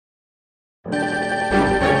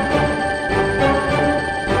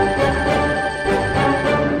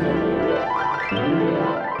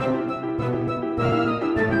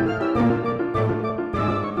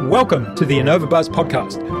Welcome to the InnovaBuzz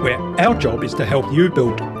podcast, where our job is to help you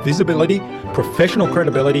build visibility, professional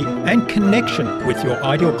credibility, and connection with your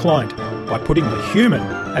ideal client by putting the human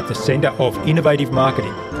at the center of innovative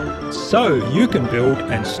marketing, so you can build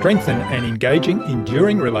and strengthen an engaging,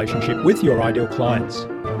 enduring relationship with your ideal clients.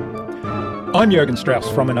 I'm Jürgen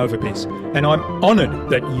Strauss from InnovaBiz, and I'm honoured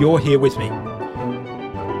that you're here with me.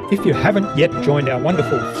 If you haven't yet joined our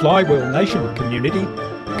wonderful Flywheel Nation community,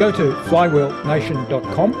 go to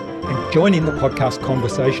flywheelnation.com and join in the podcast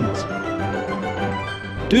conversations.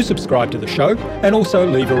 Do subscribe to the show and also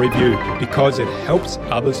leave a review because it helps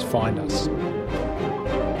others find us.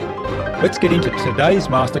 Let's get into today's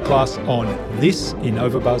masterclass on this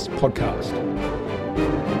InnovaBuzz podcast.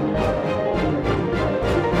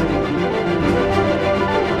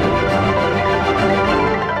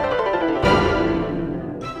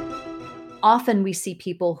 Often we see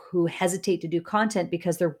people who hesitate to do content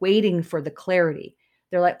because they're waiting for the clarity.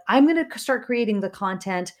 They're like, I'm going to start creating the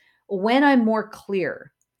content when I'm more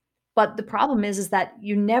clear. But the problem is that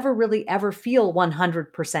you never really ever feel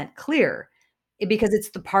 100% clear because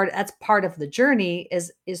that's part of the journey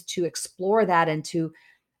is to explore that and to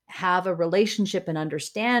have a relationship and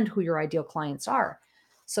understand who your ideal clients are.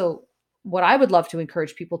 So what I would love to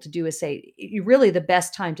encourage people to do is say, really the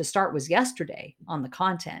best time to start was yesterday on the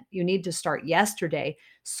content. You need to start yesterday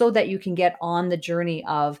so that you can get on the journey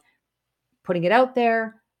of putting it out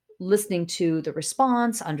there, listening to the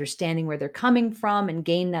response, understanding where they're coming from, and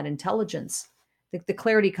gain that intelligence. The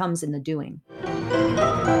clarity comes in the doing.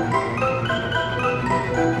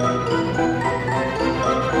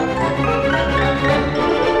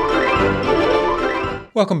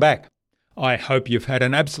 Welcome back. I hope you've had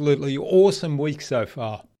an absolutely awesome week so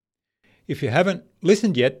far. If you haven't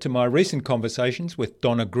listened yet to my recent conversations with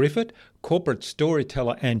Donna Griffith, corporate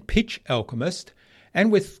storyteller and pitch alchemist,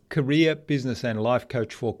 and with career, business and life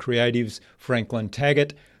coach for creatives, Franklin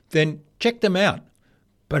Taggart, then check them out,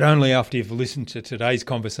 but only after you've listened to today's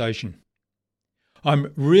conversation.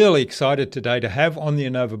 I'm really excited today to have on the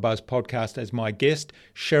InnovaBuzz podcast as my guest,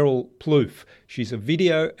 Cheryl Plouffe. She's a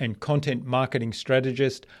video and content marketing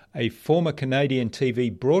strategist, a former Canadian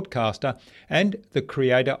TV broadcaster, and the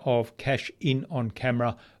creator of Cash In On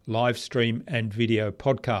Camera live stream and video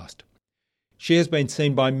podcast. She has been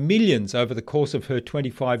seen by millions over the course of her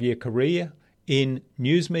 25-year career in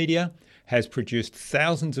news media, has produced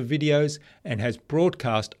thousands of videos, and has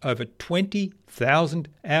broadcast over 20,000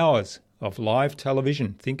 hours of live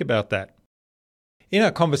television. Think about that. In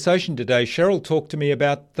our conversation today, Cheryl talked to me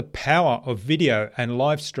about the power of video and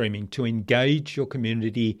live streaming to engage your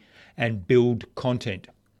community and build content.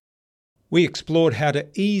 We explored how to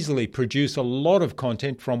easily produce a lot of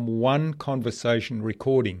content from one conversation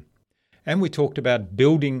recording. And we talked about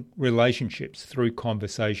building relationships through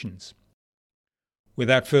conversations.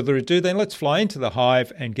 Without further ado, then let's fly into the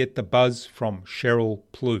hive and get the buzz from Cheryl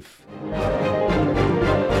Plouffe.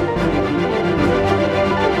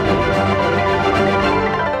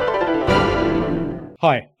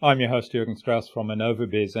 Hi, I'm your host Jürgen Strauss from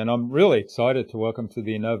InnovaBiz, and I'm really excited to welcome to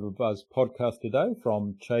the InnovaBuzz podcast today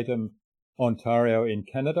from Chatham, Ontario in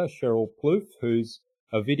Canada, Cheryl Plouffe, who's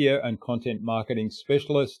a video and content marketing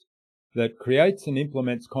specialist that creates and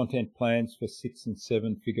implements content plans for 6- and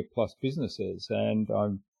 7-figure plus businesses. And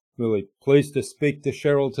I'm really pleased to speak to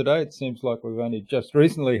Cheryl today. It seems like we've only just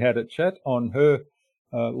recently had a chat on her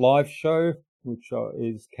live show, which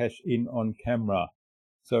is Cash In On Camera.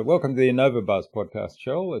 So welcome to the InnovaBuzz podcast,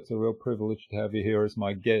 Cheryl. It's a real privilege to have you here as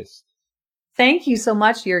my guest. Thank you so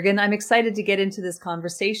much, Jürgen. I'm excited to get into this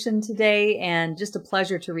conversation today and just a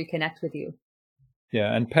pleasure to reconnect with you.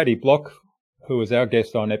 Yeah, and Patty Block, who was our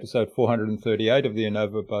guest on episode 438 of the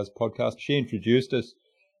InnovaBuzz podcast, she introduced us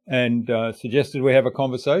and suggested we have a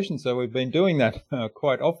conversation. So we've been doing that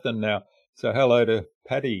quite often now. So hello to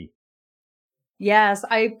Patty. Yes,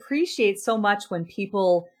 I appreciate so much when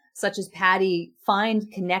people such as Patty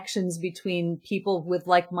find connections between people with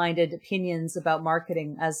like-minded opinions about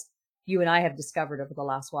marketing, as you and I have discovered over the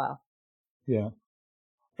last while. Yeah.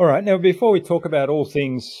 All right. Now, before we talk about all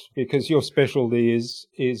things, because your specialty is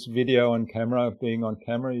video and camera, being on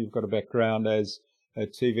camera, you've got a background as a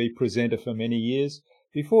TV presenter for many years.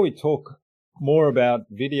 Before we talk more about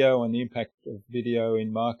video and the impact of video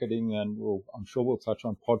in marketing, and I'm sure we'll touch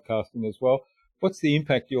on podcasting as well, what's the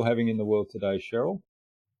impact you're having in the world today, Cheryl?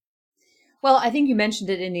 Well, I think you mentioned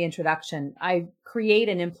it in the introduction. I create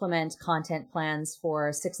and implement content plans for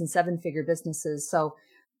 6- and 7-figure businesses. So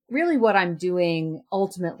really what I'm doing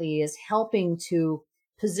ultimately is helping to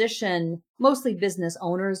position mostly business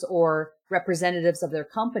owners or representatives of their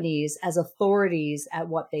companies as authorities at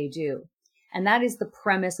what they do. And that is the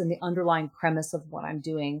premise and the underlying premise of what I'm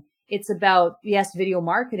doing. It's about, yes, video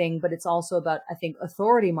marketing, but it's also about, I think,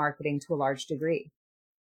 authority marketing to a large degree.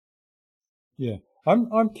 Yeah.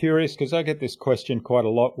 I'm curious because I get this question quite a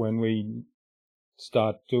lot when we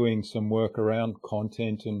start doing some work around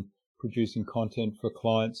content and producing content for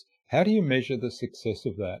clients. How do you measure the success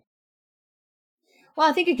of that? Well,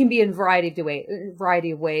 I think it can be in a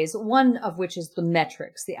variety of ways, one of which is the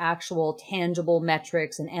metrics, the actual tangible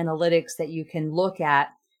metrics and analytics that you can look at,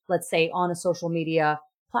 let's say on a social media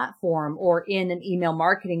platform or in an email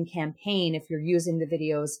marketing campaign if you're using the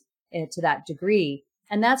videos to that degree.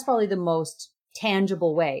 And that's probably the most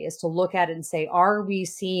tangible way, is to look at it and say, are we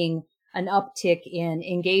seeing an uptick in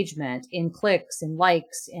engagement, in clicks, in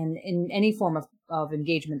likes, in any form of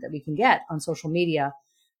engagement that we can get on social media?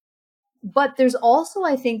 But there's also,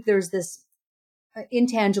 I think there's this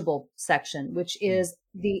intangible section, which is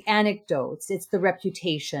the anecdotes. It's the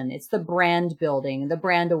reputation. It's the brand building, the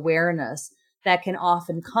brand awareness that can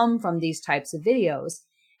often come from these types of videos.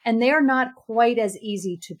 And they're not quite as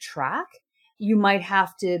easy to track. You might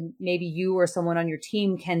have to, maybe you or someone on your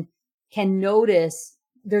team can notice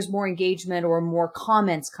there's more engagement or more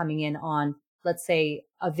comments coming in on, let's say,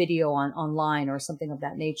 a video online or something of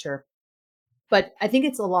that nature. But I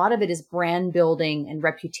think a lot of it is brand building and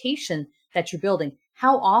reputation that you're building.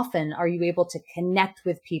 How often are you able to connect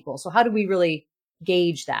with people? So how do we really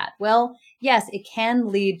gauge that? Well, yes, it can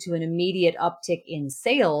lead to an immediate uptick in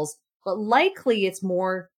sales, but likely it's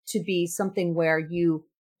more to be something where you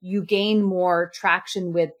gain more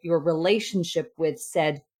traction with your relationship with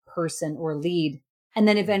said person or lead. And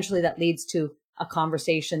then eventually that leads to a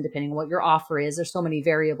conversation, depending on what your offer is. There's so many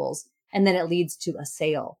variables. And then it leads to a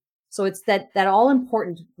sale. So it's that all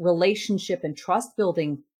important relationship and trust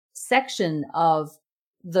building section of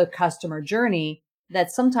the customer journey that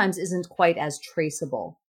sometimes isn't quite as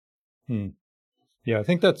traceable. Yeah, I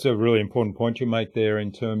think that's a really important point you make there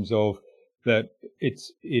in terms of that it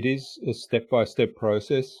is a step-by-step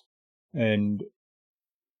process, and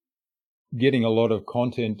getting a lot of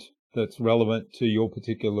content that's relevant to your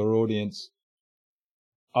particular audience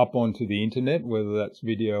up onto the internet, whether that's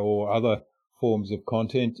video or other forms of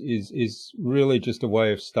content, is really just a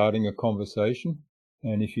way of starting a conversation.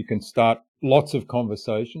 And if you can start lots of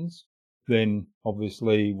conversations, then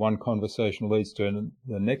obviously one conversation leads to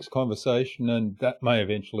the next conversation, and that may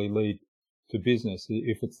eventually lead to business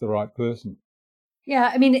if it's the right person.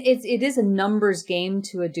 Yeah, I mean, it is a numbers game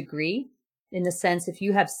to a degree, in the sense if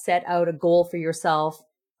you have set out a goal for yourself,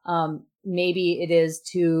 maybe it is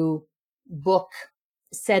to book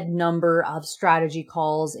said number of strategy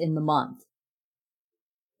calls in the month,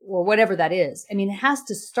 or whatever that is. I mean, it has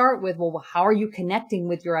to start with, well, how are you connecting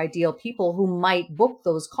with your ideal people who might book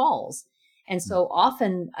those calls? And so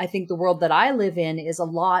often I think the world that I live in is a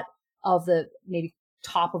lot of the maybe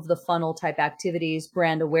top of the funnel type activities,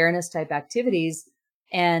 brand awareness type activities,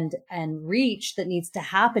 and reach that needs to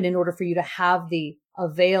happen in order for you to have the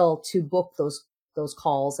avail to book those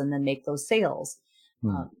calls and then make those sales.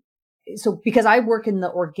 So because I work in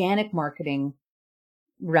the organic marketing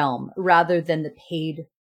realm rather than the paid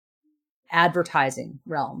advertising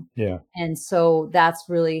realm. Yeah. And so that's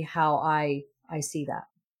really how I see that.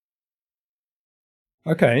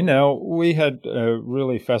 Okay, now we had a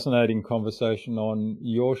really fascinating conversation on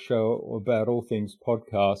your show about all things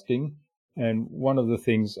podcasting. And one of the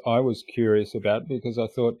things I was curious about, because I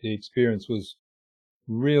thought the experience was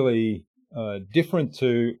really different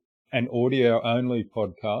to an audio-only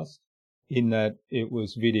podcast in that it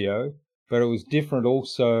was video, but it was different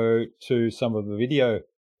also to some of the video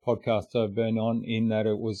podcasts I've been on in that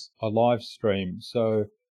it was a live stream. So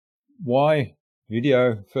why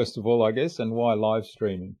video, first of all, I guess, and why live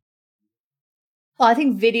streaming? Well, I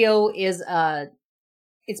think video is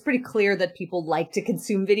it's pretty clear that people like to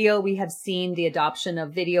consume video. We have seen the adoption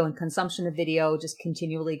of video and consumption of video just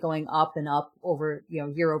continually going up and up over,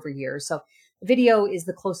 year over year. So video is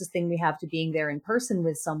the closest thing we have to being there in person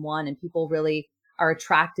with someone, and people really are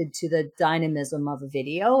attracted to the dynamism of a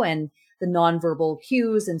video and the nonverbal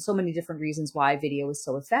cues and so many different reasons why video is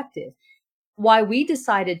so effective. Why we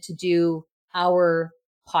decided to do our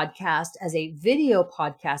podcast as a video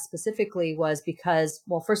podcast specifically was because,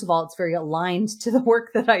 well, first of all, it's very aligned to the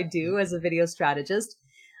work that I do as a video strategist,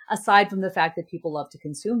 aside from the fact that people love to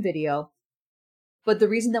consume video. But the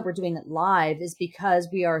reason that we're doing it live is because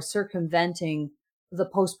we are circumventing the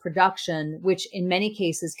post-production, which in many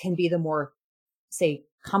cases can be the more, say,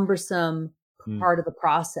 cumbersome part of the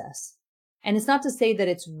process. And it's not to say that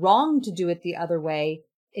it's wrong to do it the other way.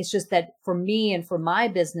 It's just that for me and for my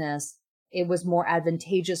business, it was more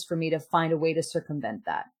advantageous for me to find a way to circumvent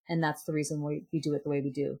that. And that's the reason why we do it the way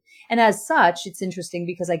we do. And as such, it's interesting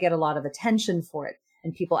because I get a lot of attention for it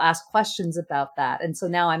and people ask questions about that. And so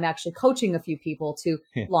now I'm actually coaching a few people to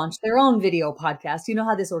Yeah. launch their own video podcast. You know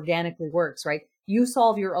how this organically works, right? You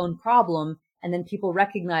solve your own problem and then people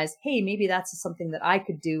recognize, hey, maybe that's something that I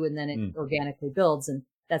could do. And then it organically builds. And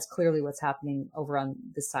that's clearly what's happening over on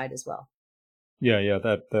this side as well. Yeah,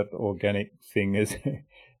 that organic thing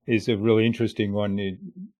is a really interesting one.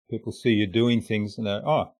 People see you doing things and they're,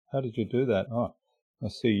 oh, how did you do that? Oh, I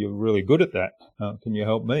see you're really good at that. Can you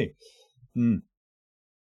help me?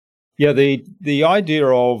 Yeah, the idea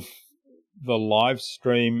of the live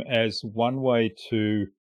stream as one way to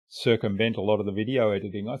circumvent a lot of the video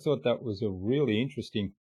editing, I thought that was a really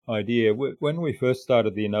interesting idea. When we first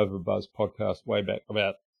started the InnovaBuzz podcast way back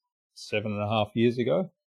about 7.5 years ago,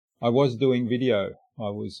 I was doing video. I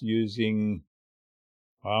was using,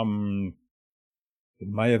 it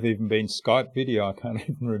may have even been Skype video. I can't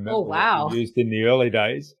even remember what we used in the early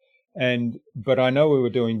days. But I know we were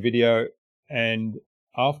doing video, and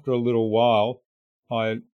after a little while,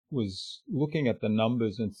 I was looking at the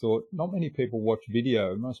numbers and thought, not many people watch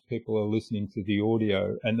video. Most people are listening to the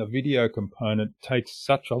audio, and the video component takes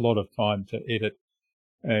such a lot of time to edit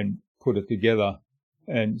and put it together.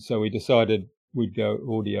 And so we decided we'd go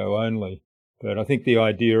audio only. But I think the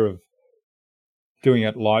idea of doing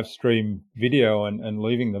it live stream video and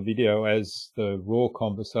leaving the video as the raw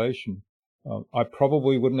conversation, I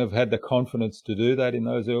probably wouldn't have had the confidence to do that in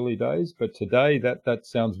those early days. But today that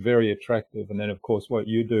sounds very attractive. And then, of course, what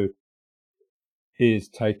you do is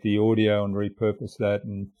take the audio and repurpose that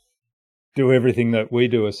and do everything that we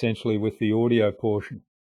do essentially with the audio portion.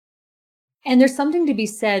 And there's something to be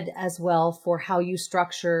said as well for how you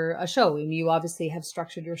structure a show. I mean, you obviously have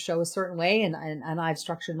structured your show a certain way, and I've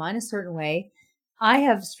structured mine a certain way. I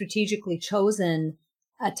have strategically chosen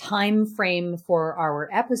a time frame for our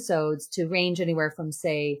episodes to range anywhere from,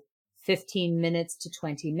 say, 15 minutes to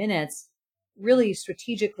 20 minutes, really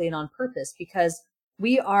strategically and on purpose, because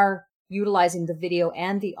we are utilizing the video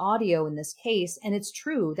and the audio in this case. And it's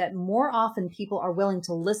true that more often people are willing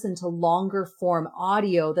to listen to longer form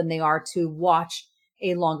audio than they are to watch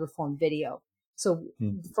a longer form video. So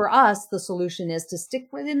for us, the solution is to stick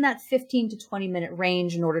within that 15 to 20 minute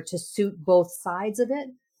range in order to suit both sides of it.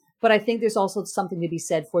 But I think there's also something to be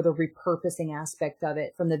said for the repurposing aspect of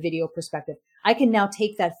it from the video perspective. I can now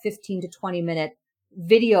take that 15 to 20 minute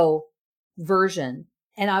video version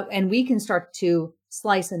and we can start to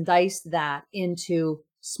slice and dice that into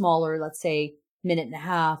smaller, let's say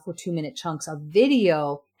 1.5 or 2 minute chunks of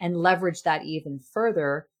video and leverage that even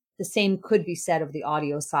further. The same could be said of the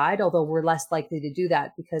audio side, although we're less likely to do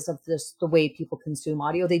that because of the way people consume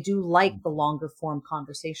audio. They do like the longer form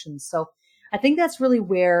conversations. So I think that's really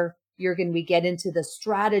where, Jürgen, we get into the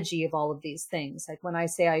strategy of all of these things. Like when I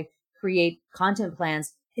say I create content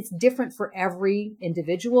plans, it's different for every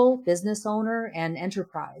individual, business owner, and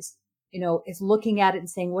enterprise. It's looking at it and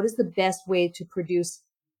saying, what is the best way to produce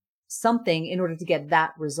something in order to get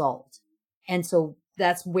that result? And so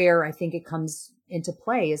that's where I think it comes into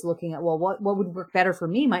play, is looking at, well, what would work better for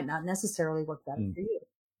me might not necessarily work better for you.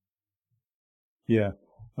 Yeah.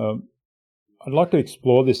 I'd like to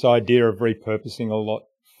explore this idea of repurposing a lot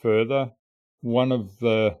further. One of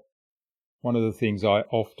the things I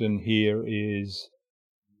often hear is,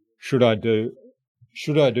 should I do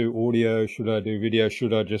audio? Should I do video?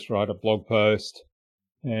 Should I just write a blog post?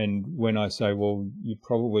 And when I say, well, you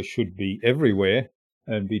probably should be everywhere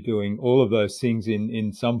and be doing all of those things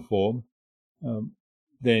in some form,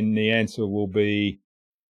 then the answer will be,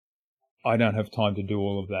 I don't have time to do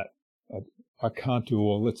all of that. I can't do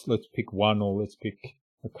all. Let's pick one, or let's pick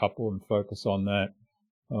a couple and focus on that.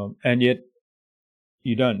 And yet,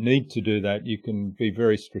 you don't need to do that. You can be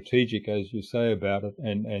very strategic, as you say, about it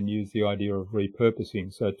and use the idea of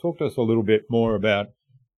repurposing. So talk to us a little bit more about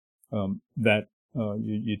that.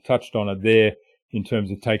 You touched on it there in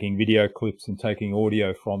terms of taking video clips and taking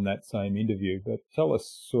audio from that same interview. But tell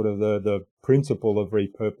us sort of the principle of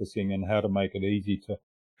repurposing and how to make it easy to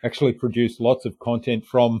actually produce lots of content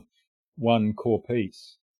from one core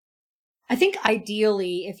piece. I think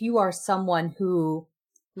ideally, if you are someone who,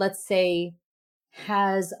 let's say,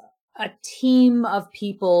 has a team of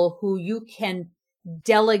people who you can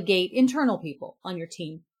delegate, internal people on your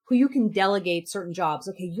team, who you can delegate certain jobs.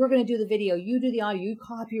 Okay, you're going to do the video, you do the audio, you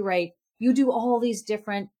copyright, you do all these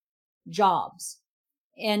different jobs.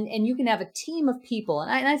 And you can have a team of people.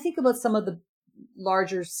 And I think about some of the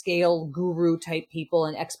larger scale guru type people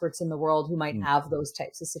and experts in the world who might have those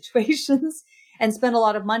types of situations and spend a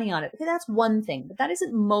lot of money on it. Okay, that's one thing, but that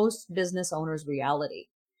isn't most business owners' reality.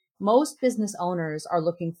 Most business owners are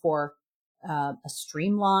looking for a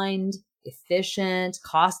streamlined, efficient,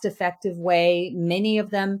 cost-effective way. Many of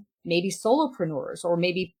them may be solopreneurs or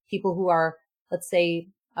maybe people who are, let's say,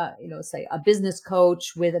 say a business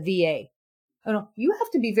coach with a VA. You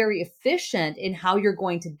have to be very efficient in how you're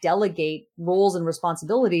going to delegate roles and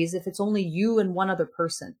responsibilities if it's only you and one other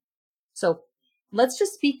person. So let's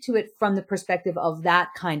just speak to it from the perspective of that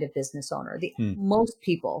kind of business owner. Most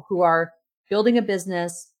people who are building a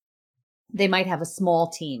business, they might have a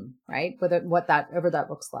small team, right? Whatever that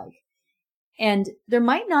looks like. And there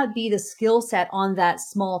might not be the skill set on that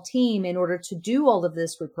small team in order to do all of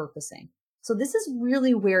this repurposing. So this is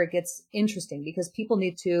really where it gets interesting, because people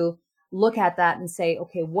need to look at that and say,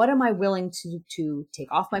 okay, what am I willing to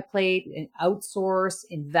take off my plate and outsource,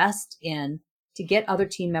 invest in to get other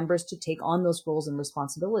team members to take on those roles and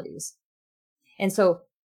responsibilities? And so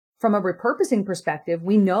from a repurposing perspective,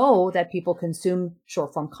 we know that people consume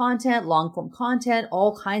short form content, long form content,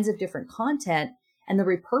 all kinds of different content. And the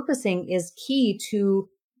repurposing is key to,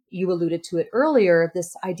 you alluded to it earlier,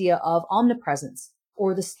 this idea of omnipresence,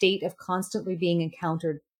 or the state of constantly being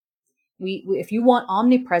encountered. If you want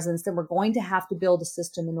omnipresence, then we're going to have to build a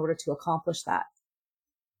system in order to accomplish that.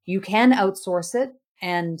 You can outsource it.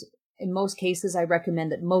 And in most cases, I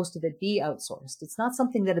recommend that most of it be outsourced. It's not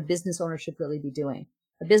something that a business owner should really be doing.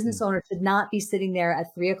 A business owner should not be sitting there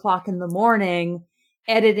at 3:00 in the morning,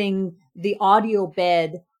 editing the audio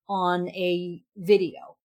bed on a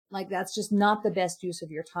video. Like, that's just not the best use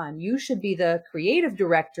of your time. You should be the creative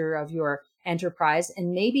director of your enterprise.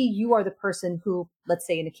 And maybe you are the person who, let's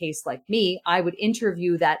say in a case like me, I would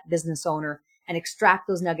interview that business owner and extract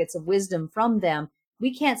those nuggets of wisdom from them.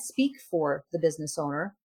 We can't speak for the business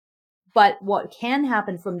owner, but what can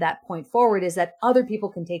happen from that point forward is that other people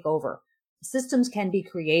can take over. Systems can be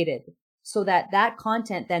created so that that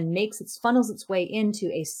content then funnels its way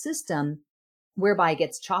into a system whereby it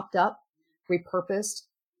gets chopped up, repurposed.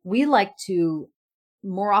 We like to,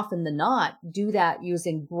 more often than not, do that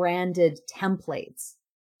using branded templates.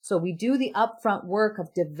 So we do the upfront work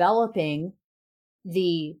of developing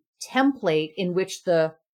the template in which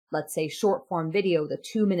the, let's say, short form video, the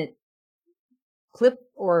 2-minute clip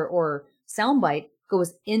or soundbite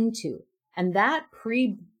goes into. And that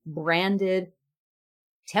pre-branded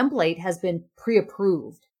template has been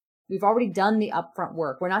pre-approved. We've already done the upfront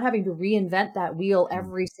work. We're not having to reinvent that wheel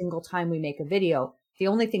every single time we make a video. The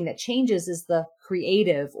only thing that changes is the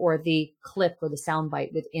creative or the clip or the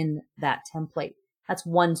soundbite within that template. That's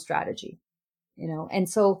one strategy, And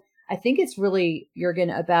so I think it's really,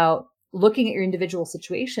 Jürgen, about looking at your individual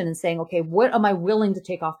situation and saying, okay, what am I willing to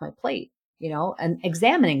take off my plate? And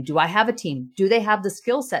examining, do I have a team? Do they have the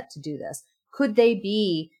skill set to do this? Could they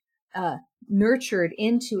be nurtured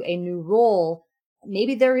into a new role?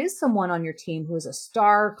 Maybe there is someone on your team who is a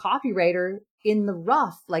star copywriter in the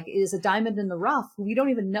rough, like is a diamond in the rough, who we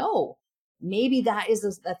don't even know. Maybe that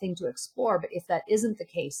is a thing to explore. But if that isn't the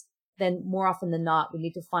case, then more often than not, we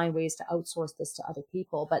need to find ways to outsource this to other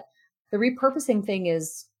people. But the repurposing thing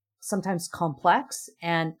is sometimes complex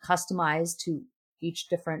and customized to each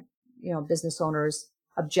different, business owner's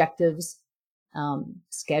objectives,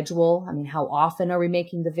 schedule. I mean, how often are we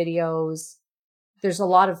making the videos? There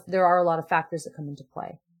are a lot of factors that come into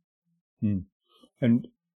play. And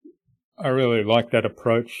I really like that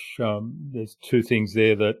approach. There's two things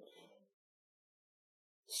there that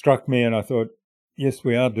struck me, and I thought, yes,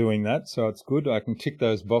 we are doing that, so it's good. I can tick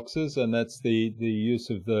those boxes, and that's the use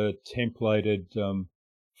of the templated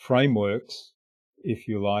frameworks, if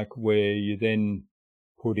you like, where you then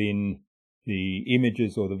put in the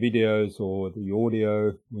images or the videos or the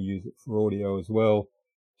audio. We use it for audio as well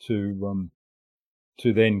to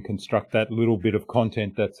then construct that little bit of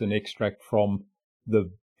content that's an extract from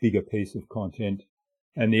the bigger piece of content.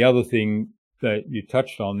 And the other thing that you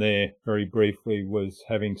touched on there very briefly was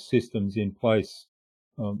having systems in place.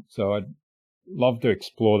 So I'd love to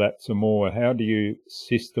explore that some more. How do you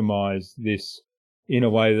systemize this in a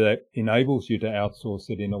way that enables you to outsource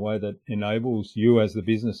it, in a way that enables you as the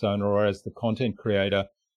business owner or as the content creator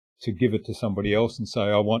to give it to somebody else and say,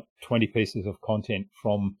 I want 20 pieces of content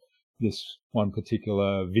from this one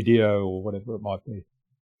particular video or whatever it might be?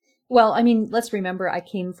 Well, I mean, let's remember I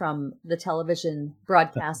came from the television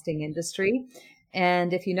broadcasting industry.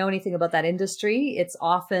 And if you know anything about that industry, it's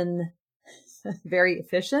often very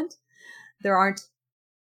efficient. There are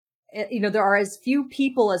as few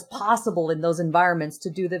people as possible in those environments to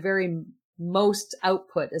do the very most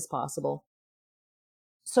output as possible.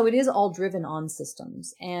 So it is all driven on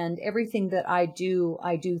systems, and everything that I do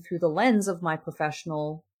through the lens of my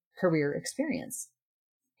professional career experience.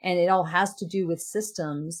 And it all has to do with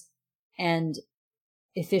systems and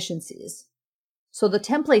efficiencies. So the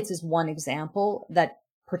templates is one example that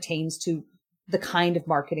pertains to the kind of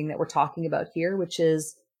marketing that we're talking about here, which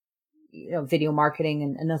is, video marketing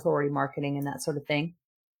and authority marketing and that sort of thing.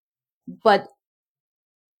 But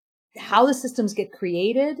how the systems get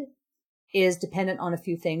created is dependent on a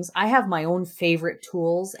few things. I have my own favorite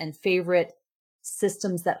tools and favorite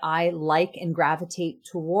systems that I like and gravitate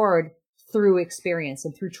toward through experience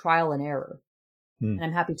and through trial and error. And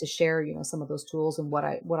I'm happy to share, some of those tools and what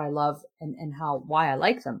I love and why I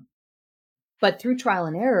like them. But through trial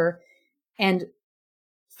and error and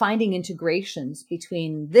finding integrations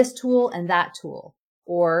between this tool and that tool,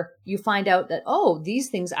 or you find out that, these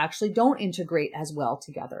things actually don't integrate as well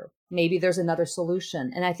together. Maybe there's another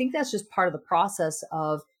solution. And I think that's just part of the process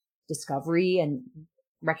of discovery and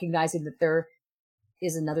recognizing that there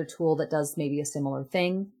is another tool that does maybe a similar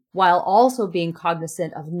thing, while also being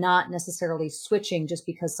cognizant of not necessarily switching just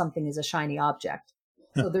because something is a shiny object.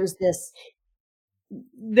 So there's this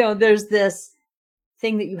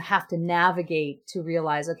thing that you have to navigate to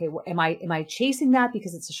realize, okay, am I chasing that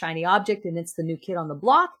because it's a shiny object and it's the new kid on the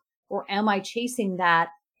block? Or am I chasing that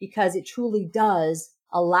because it truly does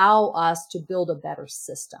allow us to build a better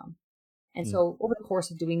system? And so over the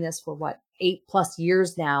course of doing this for 8+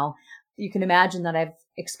 years now, you can imagine that I've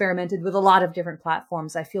experimented with a lot of different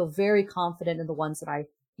platforms. I feel very confident in the ones that I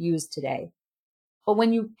use today. But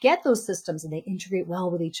when you get those systems and they integrate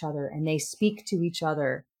well with each other and they speak to each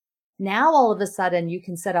other, now all of a sudden you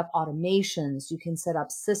can set up automations, you can set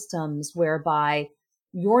up systems whereby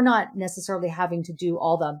you're not necessarily having to do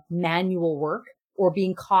all the manual work or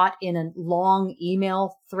being caught in a long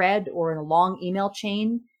email thread or in a long email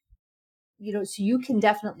chain. So you can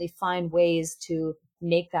definitely find ways to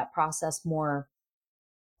make that process more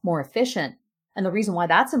efficient. And the reason why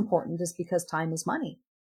that's important is because time is money,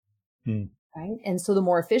 right? And so the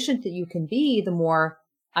more efficient that you can be, the more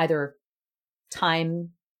either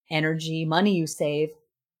time, energy, money you save,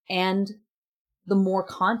 and the more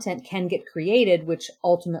content can get created, which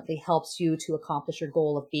ultimately helps you to accomplish your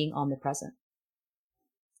goal of being omnipresent.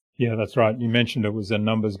 Yeah, that's right. You mentioned it was a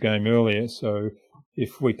numbers game earlier. So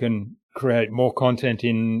if we can create more content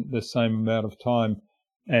in the same amount of time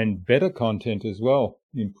and better content as well,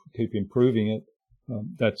 keep improving it,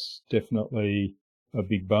 that's definitely a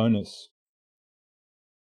big bonus.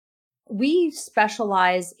 We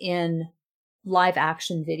specialize in live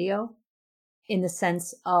action video in the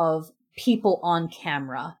sense of people on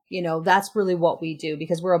camera. That's really what we do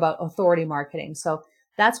because we're about authority marketing. So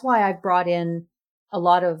that's why I've brought in a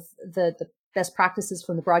lot of the best practices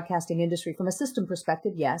from the broadcasting industry from a system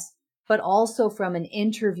perspective, yes, but also from an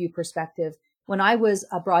interview perspective. When I was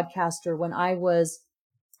a broadcaster, when I was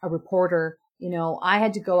a reporter, I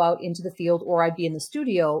had to go out into the field or I'd be in the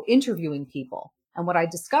studio interviewing people. And what I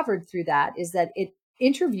discovered through that is that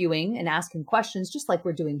interviewing and asking questions, just like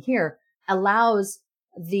we're doing here, allows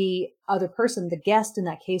the other person, the guest in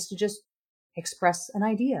that case, to just express an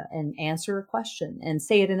idea and answer a question and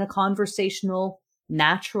say it in a conversational,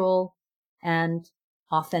 natural, and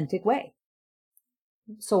authentic way.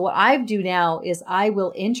 So what I do now is I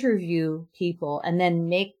will interview people and then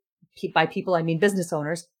by people, I mean business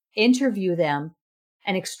owners, interview them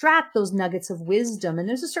and extract those nuggets of wisdom. And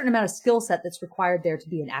there's a certain amount of skill set that's required there to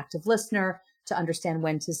be an active listener, to understand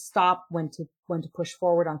when to stop, when to push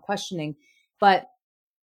forward on questioning. But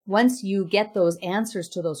once you get those answers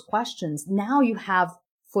to those questions, now you have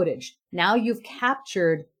footage. Now you've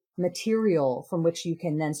captured material from which you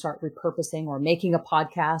can then start repurposing or making a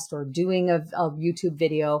podcast or doing a YouTube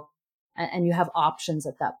video. And you have options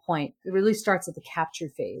at that point. It really starts at the capture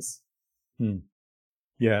phase.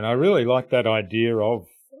 Yeah, and I really like that idea of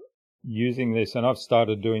using this, and I've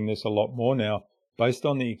started doing this a lot more now based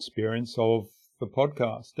on the experience of the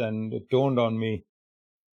podcast. And it dawned on me,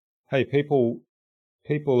 hey, people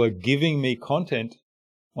are giving me content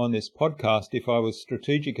on this podcast. If I was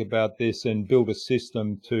strategic about this and build a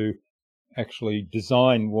system to actually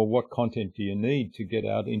design, well, what content do you need to get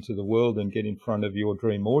out into the world and get in front of your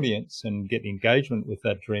dream audience and get engagement with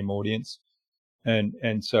that dream audience?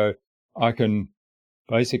 And so I can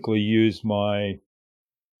basically use my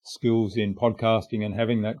skills in podcasting and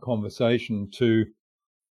having that conversation to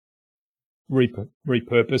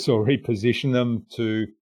repurpose or reposition them to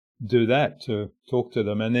do that, to talk to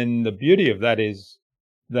them. And then the beauty of that is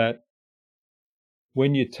that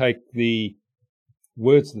when you take the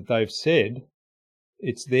words that they've said,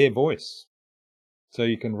 it's their voice. So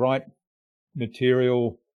you can write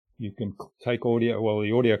material, you can take audio, well,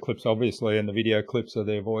 the audio clips obviously and the video clips are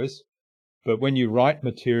their voice. But when you write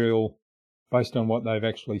material based on what they've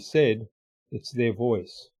actually said, it's their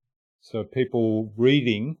voice. So people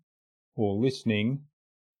reading or listening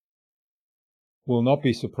will not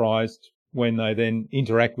be surprised when they then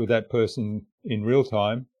interact with that person in real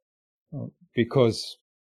time, because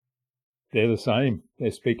they're the same.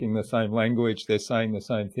 They're speaking the same language. They're saying the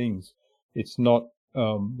same things. It's not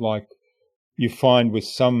like you find with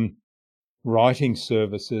some writing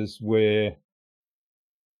services where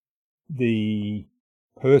the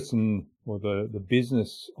person or the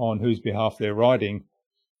business on whose behalf they're writing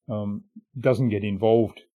doesn't get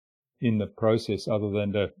involved in the process other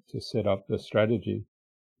than to set up the strategy.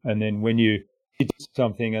 And then when you hit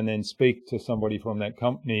something and then speak to somebody from that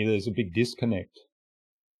company, there's a big disconnect.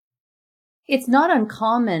 It's not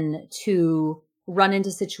uncommon to run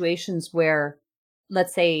into situations where,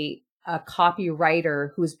 let's say, a copywriter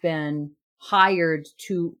who's been hired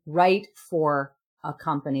to write for a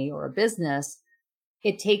company or a business,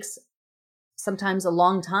 it takes sometimes a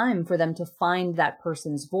long time for them to find that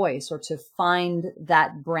person's voice or to find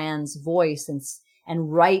that brand's voice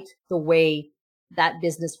and write the way that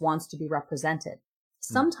business wants to be represented.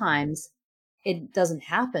 Sometimes it doesn't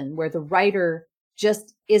happen, where the writer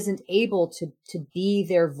just isn't able to be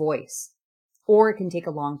their voice, or it can take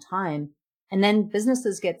a long time. And then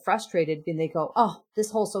businesses get frustrated and they go, oh,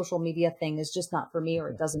 this whole social media thing is just not for me, or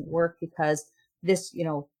it doesn't work because this,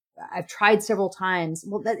 I've tried several times.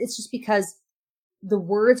 Well, it's just because the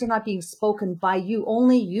words are not being spoken by you.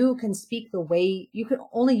 Only you can speak the way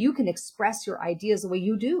only you can express your ideas the way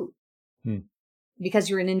you do, because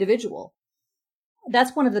you're an individual.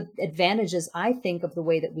 That's one of the advantages, I think, of the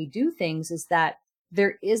way that we do things, is that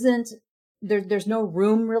there's no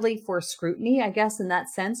room really for scrutiny, I guess, in that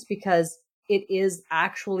sense, because it is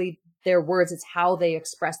actually their words. It's how they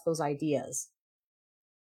express those ideas.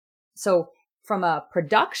 So from a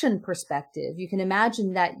production perspective, you can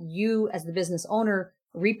imagine that you, as the business owner,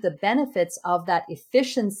 reap the benefits of that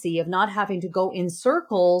efficiency of not having to go in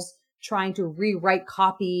circles trying to rewrite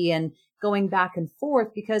copy and going back and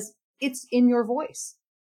forth, because it's in your voice.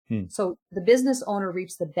 So the business owner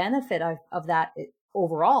reaps the benefit of that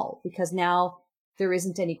overall, because now there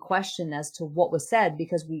isn't any question as to what was said,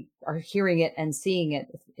 because we are hearing it and seeing it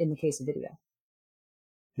in the case of video.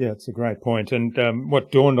 Yeah, it's a great point. And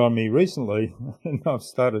what dawned on me recently, and I've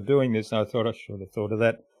started doing this, and I thought I should have thought of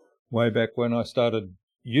that way back when I started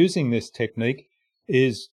using this technique,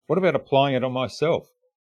 is what about applying it on myself?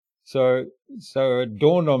 So it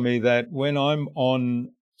dawned on me that when I'm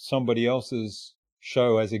on somebody else's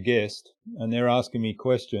show as a guest and they're asking me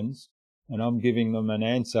questions and I'm giving them an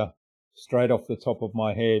answer straight off the top of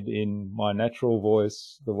my head in my natural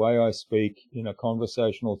voice, the way I speak, in a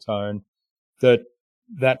conversational tone, that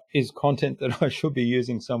is content that I should be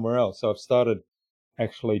using somewhere else. So I've started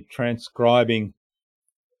actually transcribing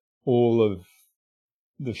all of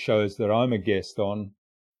the shows that I'm a guest on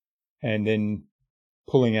and then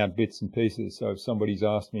pulling out bits and pieces. So if somebody's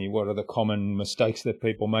asked me what are the common mistakes that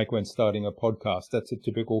people make when starting a podcast, that's a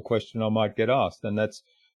typical question I might get asked. And that's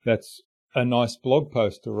a nice blog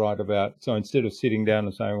post to write about. So instead of sitting down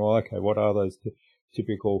and saying, well, okay, what are those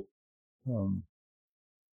typical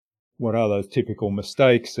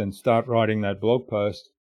mistakes, and start writing that blog post,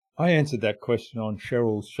 I answered that question on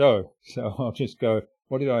Cheryl's show. So I'll just go,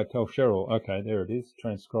 what did I tell Cheryl? Okay, there it is,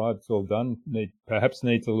 transcribed, it's all done. Perhaps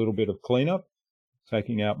needs a little bit of cleanup,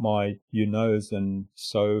 taking out my you knows and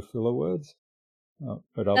so filler words.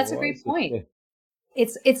 But that's a great point.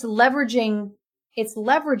 It's leveraging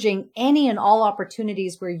any and all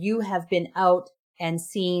opportunities where you have been out and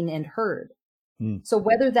seen and heard. So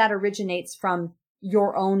whether that originates from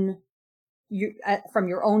your own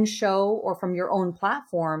show or from your own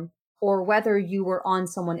platform, or whether you were on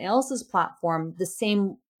someone else's platform, the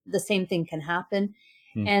same thing can happen.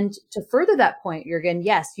 And to further that point, Jürgen,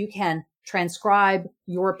 yes, you can transcribe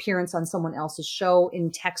your appearance on someone else's show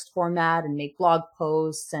in text format and make blog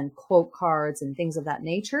posts and quote cards and things of that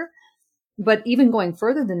nature. But even going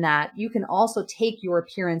further than that, you can also take your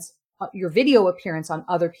video appearance on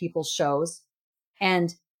other people's shows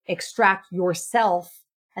and extract yourself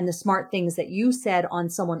and the smart things that you said on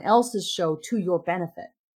someone else's show to your benefit.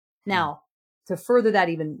 Now, to further that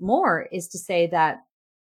even more is to say that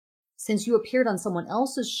since you appeared on someone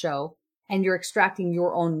else's show and you're extracting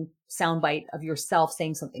your own soundbite of yourself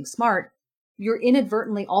saying something smart, you're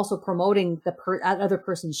inadvertently also promoting that other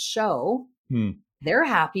person's show. They're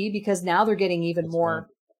happy because now they're getting even more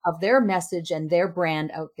of their message and their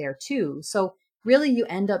brand out there too. So really you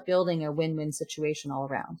end up building a win-win situation all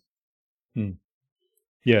around.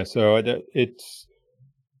 Yeah, so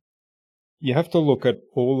you have to look at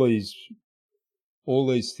all these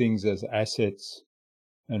things as assets,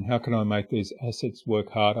 and how can I make these assets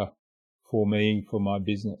work harder for me, for my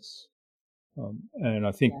business? And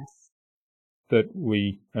I think that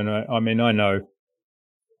I mean, I know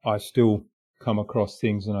I still come across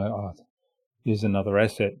things and here's another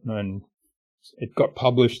asset, and it got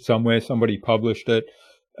published somewhere, somebody published it,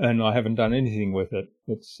 and I haven't done anything with it.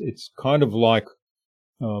 It's kind of like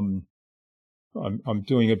I'm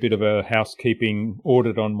doing a bit of a housekeeping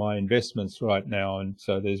audit on my investments right now, and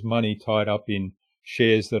so there's money tied up in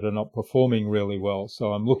shares that are not performing really well.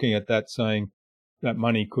 So I'm looking at that, saying that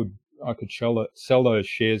money I could sell those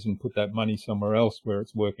shares and put that money somewhere else where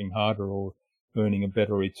it's working harder or earning a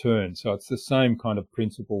better return. So it's the same kind of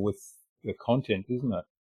principle with the content, isn't it?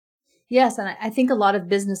 Yes, and I think a lot of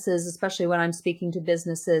businesses, especially when I'm speaking to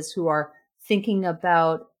businesses who are thinking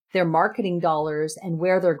about their marketing dollars and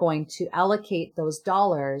where they're going to allocate those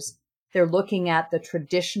dollars, they're looking at the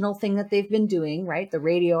traditional thing that they've been doing, right? The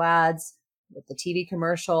radio ads, the TV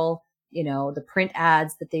commercial, the print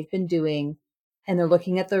ads that they've been doing, and they're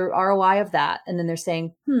looking at the ROI of that. And then they're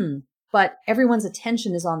saying, but everyone's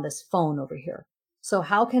attention is on this phone over here. So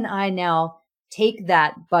how can I now take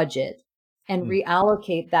that budget and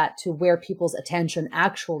reallocate that to where people's attention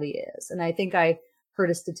actually is? And I think I heard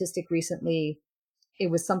a statistic recently. It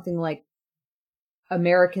was something like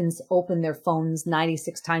Americans open their phones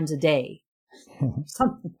 96 times a day,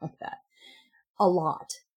 something like that, a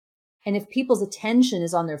lot. And if people's attention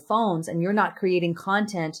is on their phones and you're not creating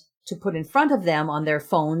content to put in front of them on their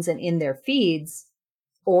phones and in their feeds,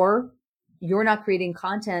 or you're not creating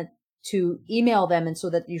content to email them and so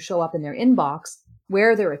that you show up in their inbox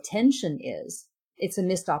where their attention is, it's a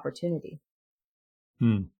missed opportunity.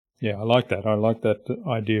 Yeah, I like that. I like that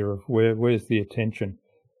idea of where's the attention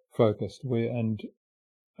focused, and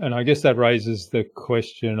I guess that raises the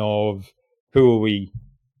question of who are we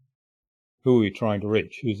trying to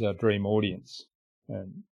reach? Who's our dream audience?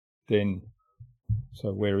 And then,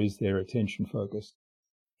 so where is their attention focused?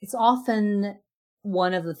 It's often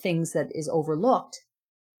one of the things that is overlooked,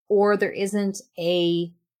 or there isn't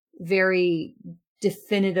a very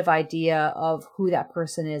definitive idea of who that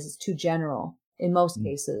person is. It's too general in most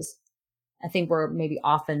cases. I think we're maybe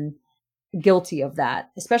often guilty of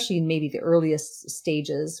that, especially in maybe the earliest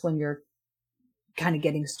stages when you're kind of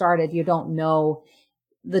getting started. You don't know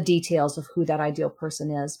the details of who that ideal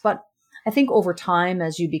person is. But I think over time,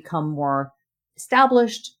 as you become more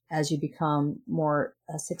established, as you become more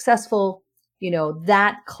successful,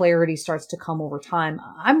 that clarity starts to come over time.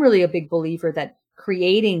 I'm really a big believer that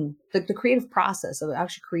creating the creative process of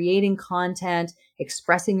actually creating content,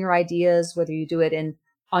 expressing your ideas, whether you do it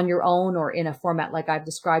on your own or in a format like I've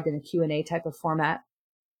described in a Q&A type of format,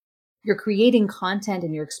 you're creating content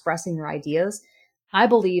and you're expressing your ideas. I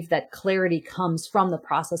believe that clarity comes from the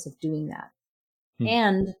process of doing that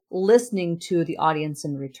and listening to the audience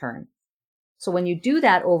in return. So when you do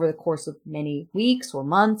that over the course of many weeks or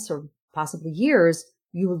months or possibly years,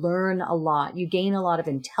 you learn a lot. You gain a lot of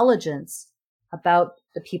intelligence about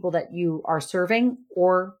the people that you are serving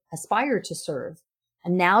or aspire to serve.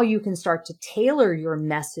 And now you can start to tailor your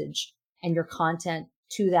message and your content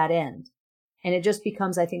to that end. And it just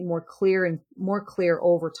becomes, I think, more clear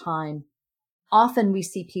over time. Often we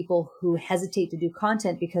see people who hesitate to do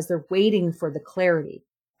content because they're waiting for the clarity.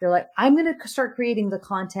 They're like, I'm going to start creating the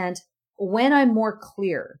content when I'm more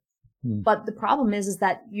clear. But the problem is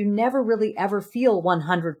that you never really ever feel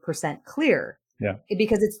 100% clear. Yeah.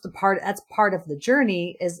 Because that's part of the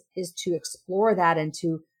journey is to explore that and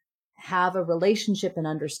to have a relationship and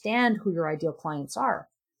understand who your ideal clients are.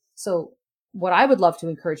 So what I would love to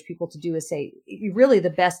encourage people to do is say, really the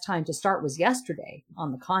best time to start was yesterday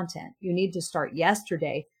on the content. You need to start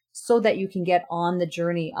yesterday so that you can get on the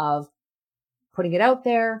journey of putting it out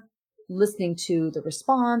there, listening to the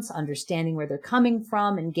response, understanding where they're coming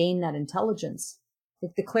from, and gain that intelligence.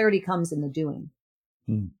 The clarity comes in the doing.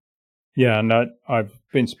 Yeah, and I've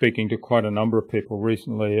been speaking to quite a number of people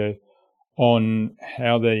recently on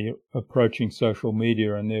how they're approaching social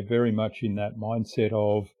media, and they're very much in that mindset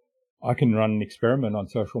of, I can run an experiment on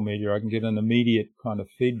social media. I can get an immediate kind of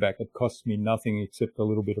feedback. It costs me nothing except a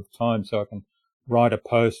little bit of time. So I can write a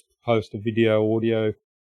post a video, audio,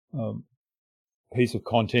 piece of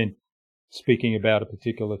content speaking about a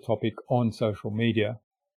particular topic on social media.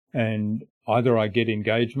 And either I get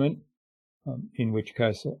engagement, in which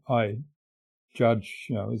case I judge,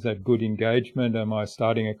 is that good engagement? Am I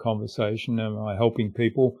starting a conversation? Am I helping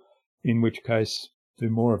people? In which case, do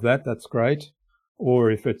more of that. That's great. Or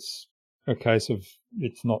if it's a case of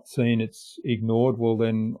it's not seen, it's ignored, well,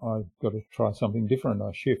 then I've got to try something different.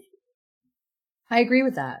 I shift. I agree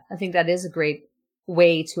with that. I think that is a great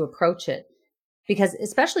way to approach it, because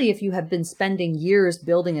especially if you have been spending years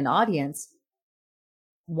building an audience,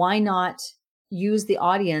 why not use the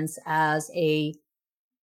audience as a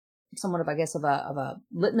somewhat of, I guess, of a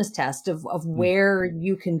litmus test of where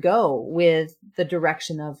you can go with the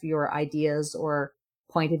direction of your ideas or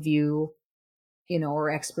point of view, or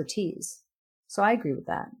expertise. So I agree with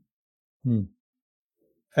that. Mm.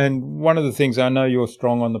 And one of the things, I know you're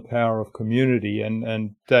strong on the power of community,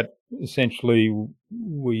 and that essentially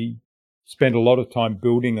we spend a lot of time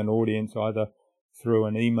building an audience, either through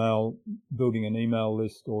building an email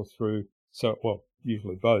list, or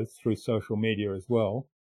usually both, through social media as well.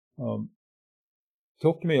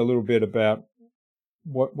 Talk to me a little bit about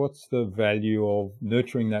what's the value of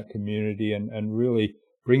nurturing that community and really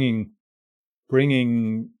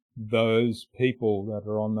bringing those people that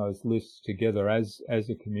are on those lists together as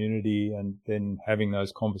a community, and then having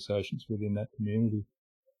those conversations within that community.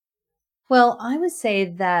 Well, I would say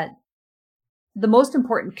that the most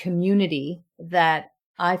important community that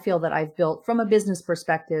I feel that I've built from a business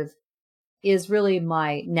perspective is really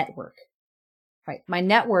my network, right? My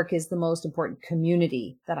network is the most important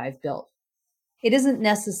community that I've built. It isn't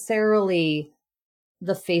necessarily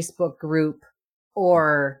the Facebook group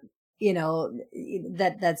or,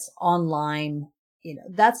 that's online.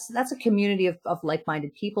 That's a community of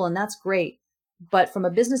like-minded people, and that's great. But from a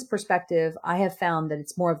business perspective, I have found that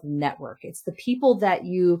it's more of a network. It's the people that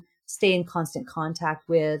you stay in constant contact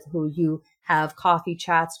with, who you have coffee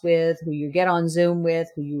chats with, who you get on Zoom with,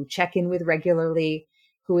 who you check in with regularly,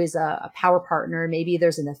 who is a power partner. Maybe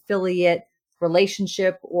there's an affiliate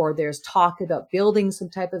relationship, or there's talk about building some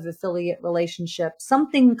type of affiliate relationship,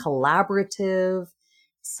 something collaborative,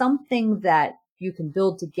 something that you can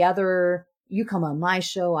build together. You come on my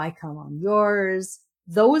show, I come on yours.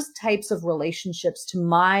 Those types of relationships, to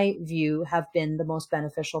my view, have been the most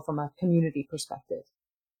beneficial from a community perspective.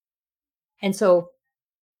 And so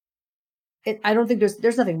I don't think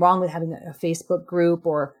there's nothing wrong with having a Facebook group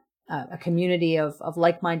or a community of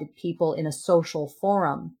like-minded people in a social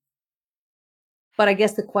forum. But I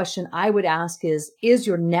guess the question I would ask is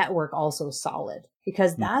your network also solid?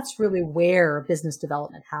 Because that's really where business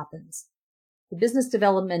development happens. The business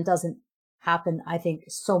development doesn't happen, I think,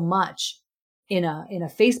 so much in a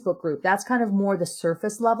Facebook group. That's kind of more the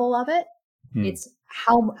surface level of it. It's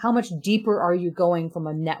how much deeper are you going from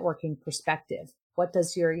a networking perspective? What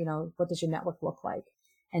does your network look like?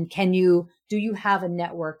 And do you have a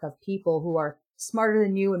network of people who are smarter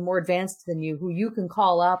than you and more advanced than you, who you can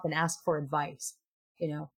call up and ask for advice?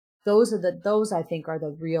 Those I think are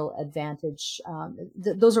the real advantage.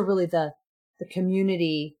 Those are really the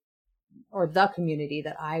community, or the community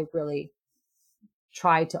that I really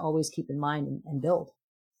try to always keep in mind and build.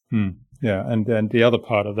 Yeah, and the other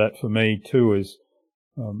part of that for me too is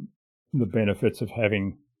the benefits of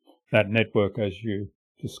having that network, as you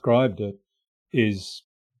described it, is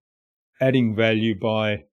adding value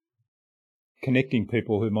by connecting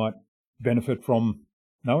people who might benefit from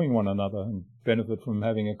knowing one another and benefit from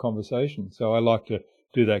having a conversation. So I like to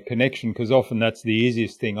do that connection, because often that's the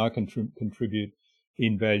easiest thing. I can contribute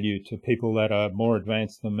in value to people that are more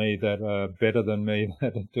advanced than me, that are better than me,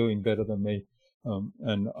 that are doing better than me.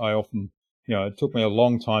 And I often, it took me a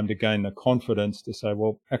long time to gain the confidence to say,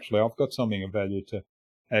 well, actually, I've got something of value to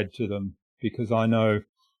add to them, because I know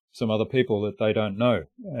some other people that they don't know,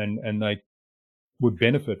 and they would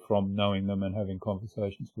benefit from knowing them and having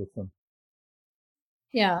conversations with them.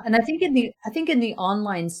 Yeah, and I think in the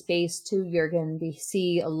online space too, Jürgen, we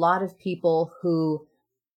see a lot of people who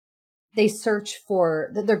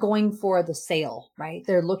they're going for the sale, right?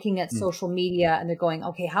 They're looking at social media and they're going,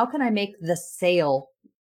 okay, how can I make the sale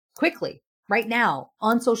quickly, right now,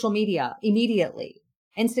 on social media, immediately,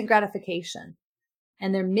 instant gratification?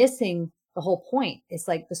 And they're missing the whole point. It's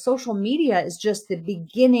like the social media is just the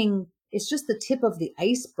beginning. It's just the tip of the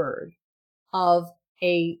iceberg of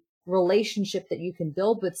a relationship that you can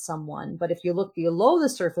build with someone. But if you look below the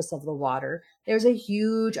surface of the water, there's a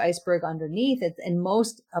huge iceberg underneath it. And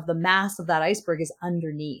most of the mass of that iceberg is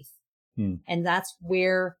underneath. And that's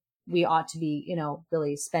where we ought to be,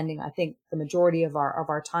 really spending, I think, the majority of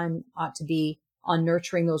our time ought to be on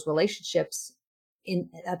nurturing those relationships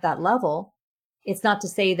at that level. It's not to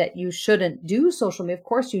say that you shouldn't do social media. Of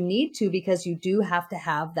course you need to, because you do have to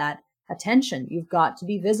have that attention. You've got to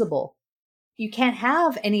be visible. You can't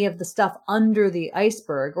have any of the stuff under the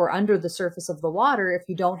iceberg or under the surface of the water if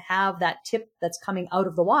you don't have that tip that's coming out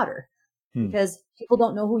of the water, because people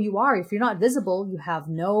don't know who you are. If you're not visible, you have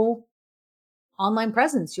no online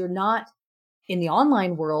presence. You're not in the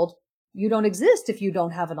online world. You don't exist if you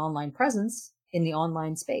don't have an online presence in the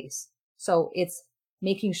online space. So it's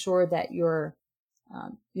making sure that you're,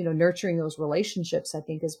 nurturing those relationships, I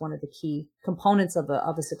think, is one of the key components of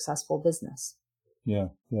a successful business. Yeah,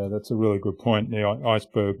 that's a really good point. The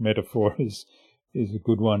iceberg metaphor is a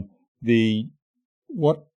good one.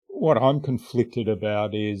 What I'm conflicted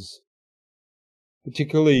about is,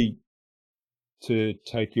 particularly to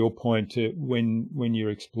take your point, to when you're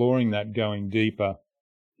exploring that going deeper,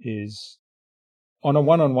 is on a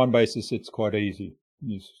one-on-one basis, it's quite easy.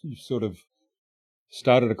 You sort of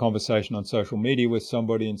started a conversation on social media with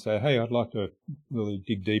somebody and say, hey, I'd like to really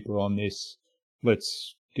dig deeper on this.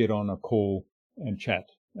 Let's get on a call and chat.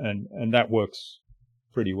 And that works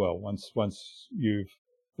pretty well. Once you've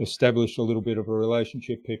established a little bit of a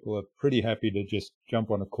relationship, people are pretty happy to just jump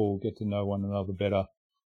on a call, get to know one another better,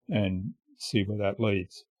 and see where that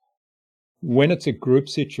leads. When it's a group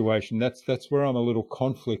situation, that's where I'm a little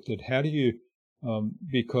conflicted. How do you,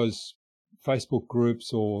 because Facebook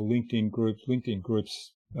groups or LinkedIn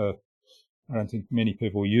groups, I don't think many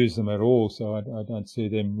people use them at all, so I don't see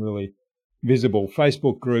them really visible.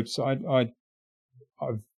 Facebook groups, I've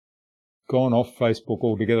gone off Facebook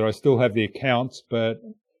altogether. I still have the accounts, but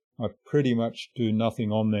I pretty much do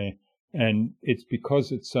nothing on there. And it's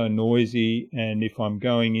because it's so noisy, and if I'm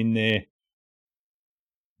going in there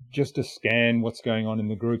just to scan what's going on in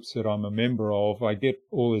the groups that I'm a member of, I get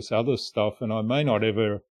all this other stuff, and I may not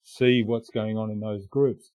ever see what's going on in those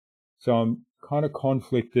groups. So I'm kind of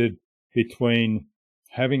conflicted between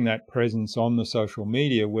having that presence on the social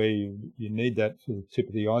media where you need that for the tip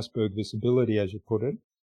of the iceberg visibility, as you put it,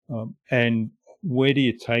 and where do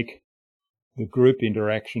you take the group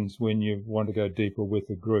interactions when you want to go deeper with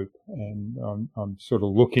a group? And I'm sort of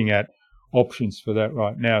looking at options for that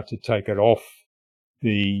right now, to take it off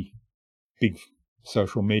the big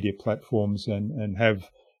social media platforms and have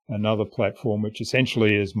another platform which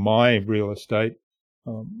essentially is my real estate,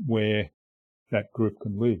 where that group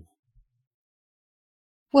can live.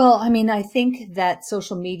 Well, I mean, I think that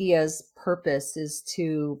social media's purpose is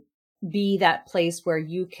to be that place where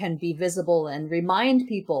you can be visible and remind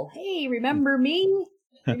people, hey, remember me?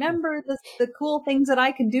 Remember the cool things that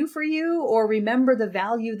I can do for you, or remember the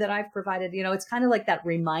value that I've provided. You know, it's kind of like that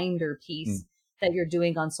reminder piece that you're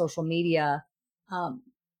doing on social media.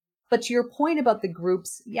 But to your point about the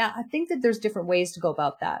groups, yeah, I think that there's different ways to go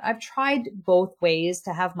about that. I've tried both ways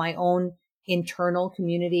to have my own internal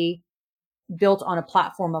community built on a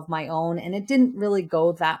platform of my own, and it didn't really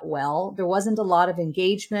go that well. There wasn't a lot of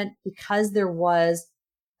engagement because there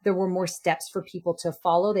were more steps for people to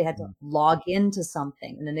follow. They had to log into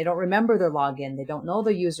something, and then they don't remember their login. They don't know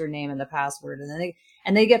the username and the password, and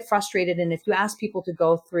then they get frustrated. And if you ask people to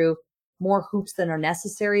go through more hoops than are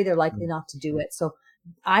necessary, they're likely not to do it. So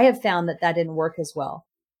I have found that didn't work as well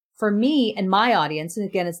for me and my audience. And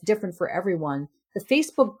again, it's different for everyone. The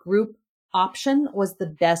Facebook group option was the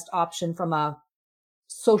best option from a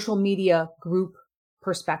social media group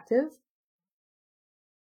perspective,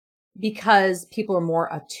 because people are more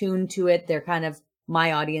attuned to it. They're kind of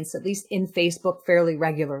my audience, at least in Facebook, fairly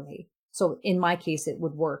regularly. So in my case, it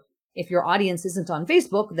would work. If your audience isn't on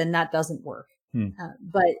Facebook, then that doesn't work.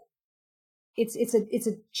 But it's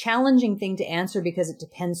a challenging thing to answer because it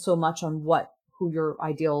depends so much on who your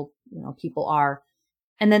ideal, people are.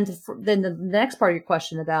 And then the next part of your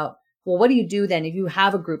question about, well, what do you do then if you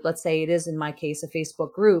have a group? Let's say it is, in my case, a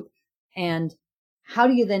Facebook group. And how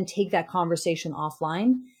do you then take that conversation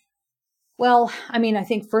offline? Well, I mean, I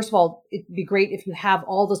think first of all, it'd be great if you have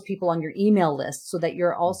all those people on your email list so that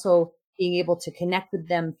you're also being able to connect with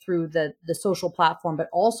them through the social platform, but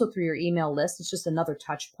also through your email list. It's just another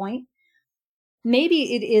touch point.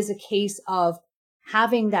 Maybe it is a case of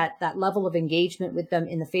having that level of engagement with them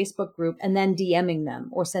in the Facebook group and then DMing them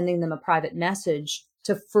or sending them a private message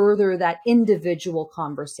to further that individual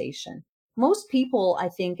conversation. Most people, I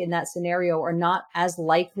think, in that scenario are not as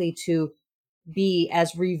likely to be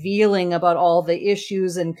as revealing about all the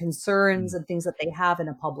issues and concerns and things that they have in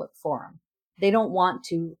a public forum. They don't want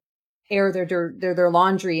to air their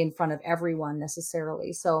laundry in front of everyone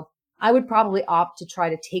necessarily. So I would probably opt to try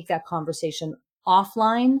to take that conversation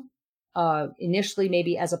offline, initially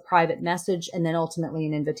maybe as a private message, and then ultimately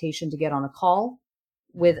an invitation to get on a call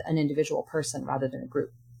with an individual person rather than a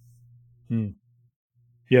group.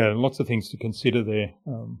 Yeah, lots of things to consider there.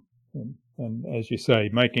 And as you say,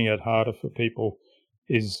 making it harder for people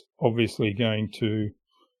is obviously going to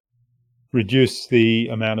reduce the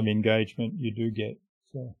amount of engagement you do get.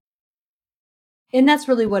 So. And that's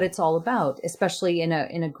really what it's all about, especially in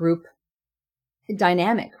a group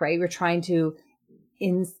dynamic, right? We're trying to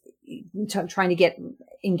get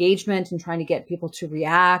engagement and trying to get people to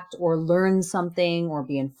react or learn something or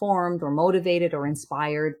be informed or motivated or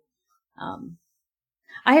inspired.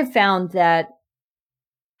 I have found that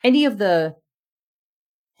any of the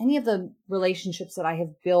relationships that I have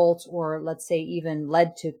built, or let's say even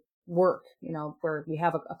led to work, where we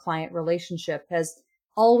have a client relationship, has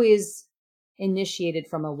always initiated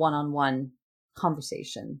from a one-on-one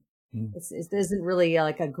conversation. It isn't really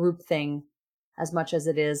like a group thing as much as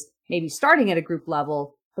it is maybe starting at a group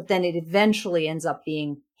level, but then it eventually ends up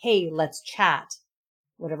being, hey, let's chat,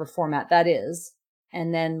 whatever format that is.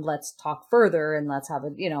 And then let's talk further and let's have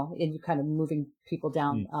and you kind of moving people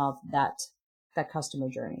down that customer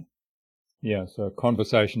journey. Yeah. So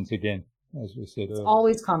conversations again, as we said earlier.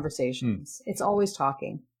 Always conversations. It's always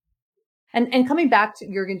talking. And coming back to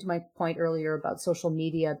Jürgen, to my point earlier about social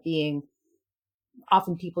media being,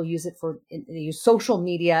 often people use they use social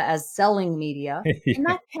media as selling media, Yeah. and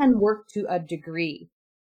that can work to a degree.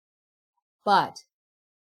 But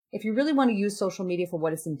if you really want to use social media for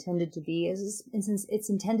what it's intended to be, it's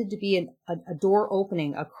intended to be a door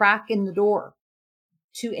opening, a crack in the door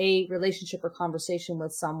to a relationship or conversation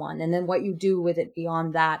with someone. And then what you do with it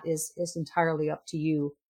beyond that is entirely up to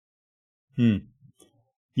you.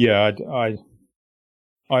 Yeah, I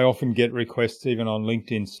often get requests even on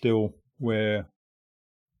LinkedIn still where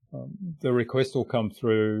the request will come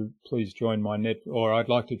through, please join my or I'd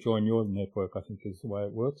like to join your network, I think is the way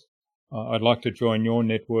it works. I'd like to join your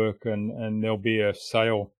network and there'll be a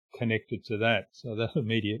sale connected to that. So that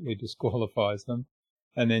immediately disqualifies them.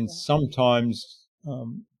 And then sometimes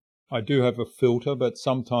I do have a filter, but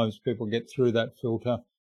sometimes people get through that filter.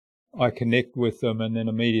 I connect with them and then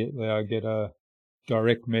immediately I get a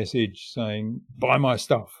direct message saying, buy my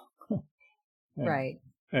stuff. Right.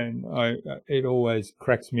 And it always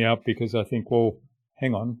cracks me up because I think, well,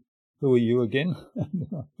 hang on, who are you again?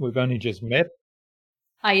 We've only just met.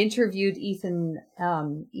 I interviewed Ethan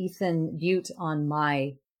Butte on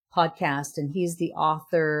my podcast, and he's the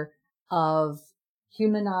author of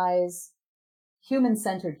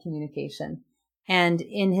Human-Centered Communication. And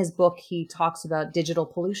in his book, he talks about digital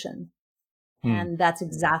pollution. And that's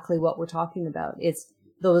exactly what we're talking about. It's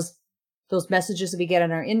those messages that we get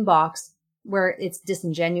in our inbox where it's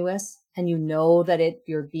disingenuous and you know that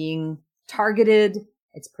you're being targeted.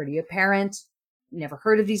 It's pretty apparent. Never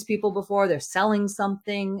heard of these people before. They're selling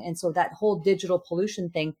something. And so that whole digital pollution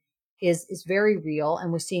thing is very real.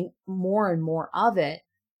 And we're seeing more and more of it.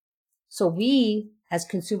 So we as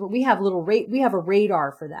consumer, we have a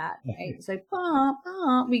radar for that, right? It's like,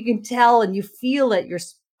 we can tell and you feel it. Your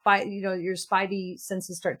spidey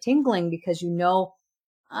senses start tingling because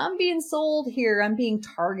I'm being sold here. I'm being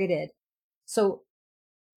targeted. So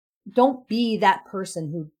don't be that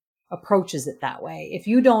person who approaches it that way. If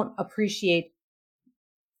you don't appreciate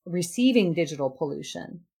receiving digital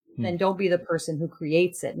pollution, then don't be the person who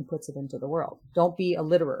creates it and puts it into the world. Don't be a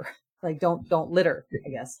litterer. Like don't litter, I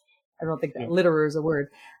guess. I don't think that litterer is a word,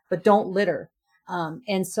 but don't litter.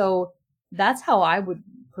 And so that's how I would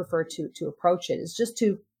prefer to approach it, is just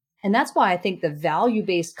and that's why I think the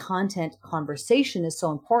value-based content conversation is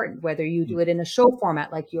so important, whether you do it in a show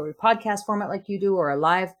format like your podcast format like you do, or a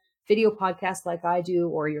live video podcast like I do,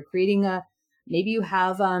 or you're creating maybe you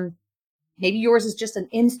have, maybe yours is just an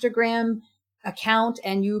Instagram account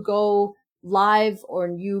and you go live or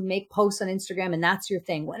you make posts on Instagram and that's your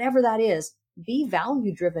thing. Whatever that is, be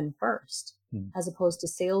value-driven first as opposed to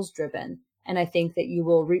sales-driven. And I think that you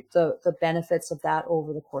will reap the benefits of that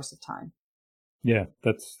over the course of time. Yeah,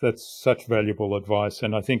 that's such valuable advice.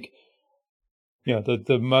 And I think,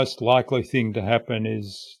 the most likely thing to happen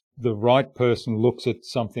is the right person looks at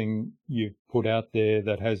something you put out there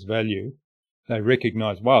that has value. They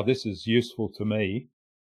recognize, wow, this is useful to me.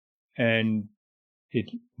 And it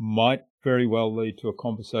might very well lead to a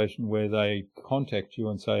conversation where they contact you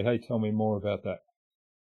and say, hey, tell me more about that.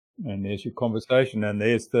 And there's your conversation. And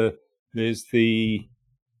there's the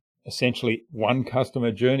essentially one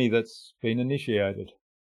customer journey that's been initiated.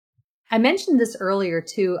 I mentioned this earlier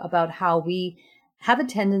too, about how we have a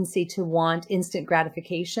tendency to want instant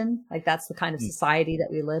gratification. Like that's the kind of society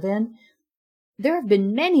that we live in. There have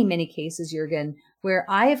been many, many cases, Jürgen, where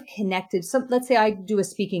I have connected let's say I do a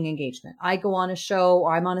speaking engagement. I go on a show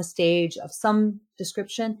or I'm on a stage of some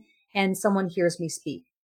description and someone hears me speak.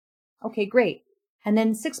 Okay, great. And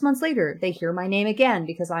then 6 months later, they hear my name again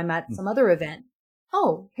because I'm at some other event.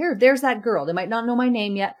 Oh, there's that girl. They might not know my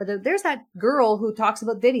name yet, but there's that girl who talks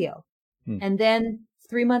about video. And then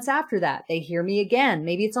 3 months after that, they hear me again.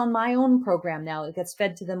 Maybe it's on my own program now. It gets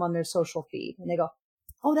fed to them on their social feed. And they go,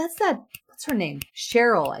 oh, what's her name?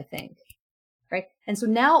 Cheryl, I think. Right. And so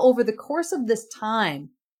now over the course of this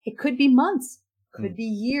time, it could be months, could be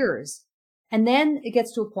years. And then it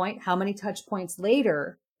gets to a point, how many touch points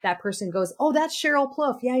later, that person goes, oh, that's Cheryl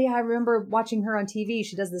Plouffe. Yeah, I remember watching her on TV.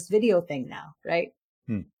 She does this video thing now, right?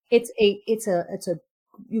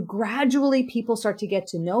 You gradually, people start to get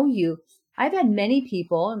to know you. I've had many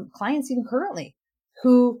people and clients even currently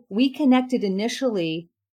who we connected initially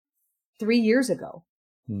 3 years ago.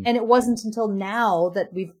 And it wasn't until now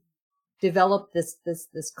that we've developed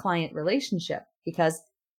this client relationship, because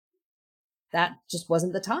that just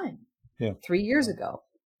wasn't the time 3 years ago.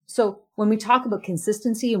 So when we talk about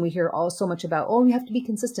consistency and we hear so much about, oh, you have to be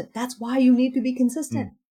consistent. That's why you need to be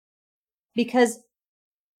consistent, because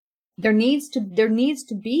there needs to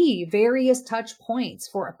be various touch points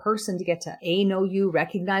for a person to get to know you,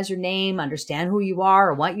 recognize your name, understand who you are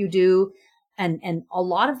or what you do. And a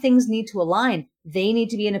lot of things need to align. They need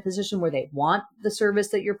to be in a position where they want the service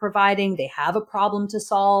that you're providing. They have a problem to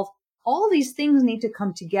solve. All these things need to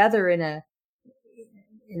come together in a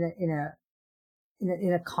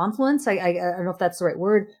confluence. I don't know if that's the right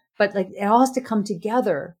word, but like it all has to come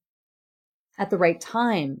together at the right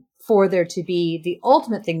time for there to be the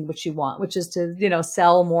ultimate thing which you want, which is to,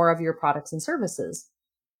 sell more of your products and services.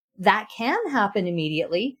 That can happen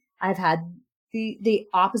immediately. I've had the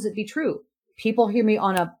opposite be true. People hear me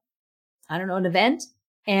on an event,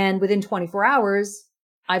 and within 24 hours,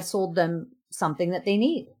 I've sold them something that they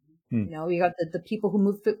need. You got the people who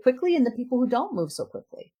move quickly and the people who don't move so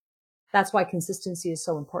quickly. That's why consistency is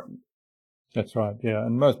so important. That's right. Yeah.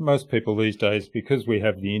 And most people these days, because we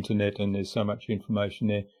have the internet and there's so much information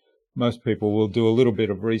there, most people will do a little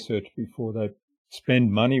bit of research before they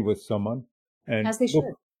spend money with someone, and as they should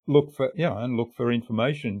look for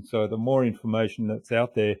information. So the more information that's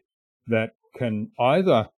out there that can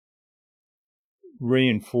either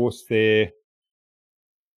reinforce their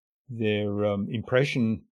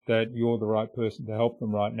impression that you're the right person to help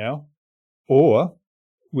them right now, or,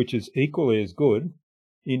 which is equally as good,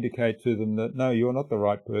 indicate to them that, no, you're not the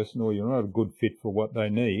right person, or you're not a good fit for what they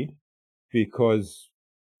need, because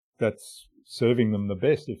that's serving them the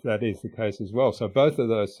best, if that is the case as well. So both of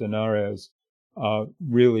those scenarios are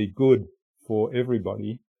really good for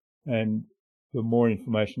everybody, and the more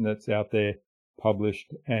information that's out there,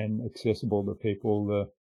 published and accessible to people,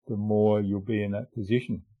 the more you'll be in that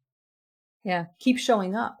position. Yeah, keep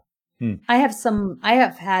showing up. I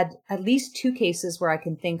have had at least 2 cases where I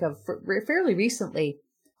can think of fairly recently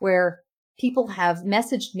where people have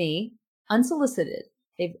messaged me unsolicited.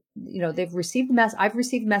 They've received I've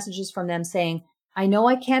received messages from them saying, I know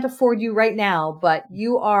I can't afford you right now, but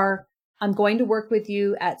I'm going to work with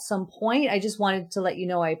you at some point. I just wanted to let you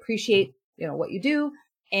know I appreciate, what you do.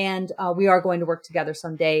 And we are going to work together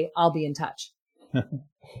someday. I'll be in touch.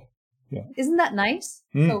 Yeah. Isn't that nice?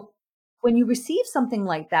 So when you receive something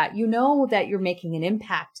like that, you know that you're making an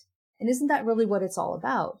impact. And isn't that really what it's all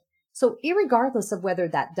about? So irregardless of whether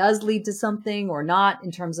that does lead to something or not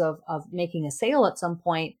in terms of making a sale at some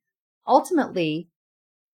point, ultimately,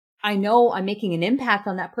 I know I'm making an impact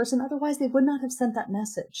on that person. Otherwise, they would not have sent that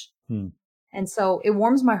message. And so it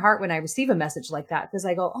warms my heart when I receive a message like that, because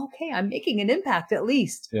I go, okay, I'm making an impact at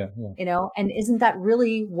least. Yeah. And isn't that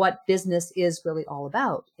really what business is really all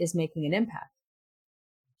about, is making an impact?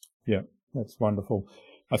 Yeah, that's wonderful.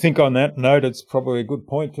 I think on that note, it's probably a good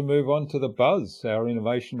point to move on to the buzz, our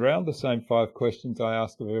innovation round, the same 5 questions I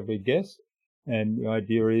ask of every guest. And the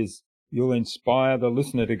idea is you'll inspire the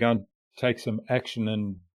listener to go and take some action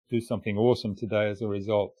and do something awesome today as a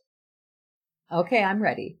result. Okay, I'm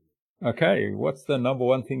ready. Okay, what's the number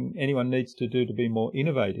one thing anyone needs to do to be more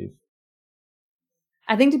innovative?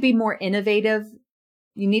 I think to be more innovative,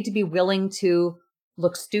 you need to be willing to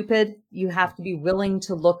look stupid. You have to be willing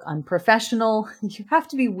to look unprofessional. You have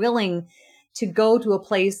to be willing to go to a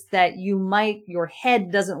place that your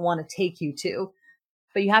head doesn't want to take you to,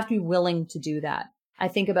 but you have to be willing to do that. I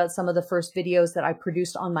think about some of the first videos that I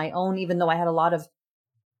produced on my own, even though I had a lot of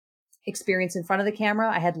experience in front of the camera.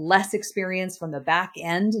 I had less experience from the back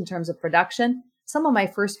end in terms of production. Some of my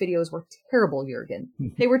first videos were terrible, Jürgen.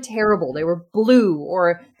 They were terrible. They were blue,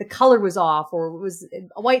 or the color was off, or it was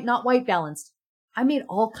not white balanced. I made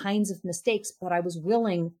all kinds of mistakes, but I was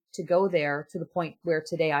willing to go there to the point where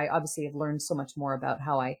today I obviously have learned so much more about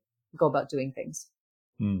how I go about doing things.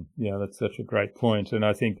 Yeah, that's such a great point. And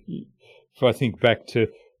I think if I think back to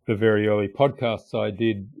the very early podcasts I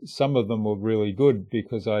did, some of them were really good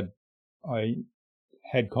because I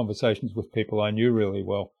had conversations with people I knew really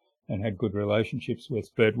well and had good relationships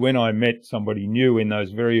with. But when I met somebody new in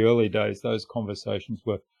those very early days, those conversations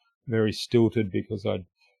were very stilted because I'd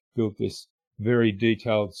built this very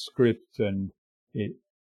detailed script, and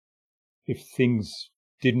if things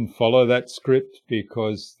didn't follow that script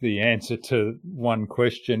because the answer to one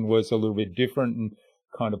question was a little bit different and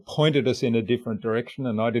kind of pointed us in a different direction,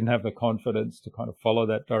 and I didn't have the confidence to kind of follow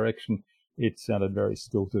that direction, it sounded very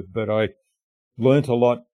stilted. But I learnt a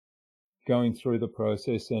lot going through the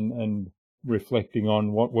process and reflecting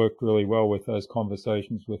on what worked really well with those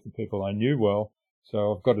conversations with the people I knew well,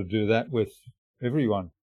 So I've got to do that with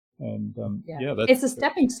everyone. And It's a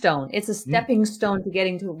stepping stone. It's a stepping stone to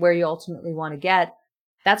getting to where you ultimately want to get.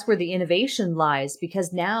 That's where the innovation lies,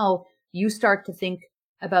 because now you start to think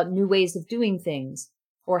about new ways of doing things,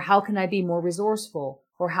 or how can I be more resourceful,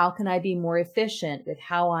 or how can I be more efficient with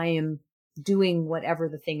how I am doing whatever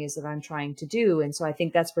the thing is that I'm trying to do. And so I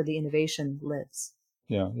think that's where the innovation lives.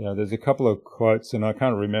 Yeah. There's a couple of quotes, and I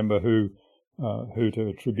can't remember who to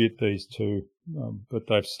attribute these to, but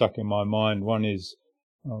they've stuck in my mind. One is,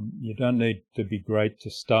 you don't need to be great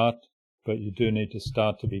to start, but you do need to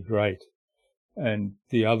start to be great. And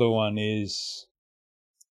the other one is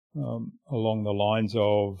along the lines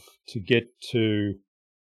of to get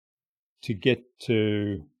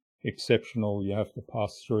to exceptional, you have to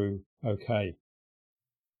pass through okay.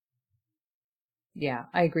 Yeah,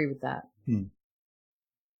 I agree with that.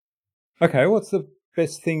 Okay, what's the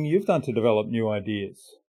best thing you've done to develop new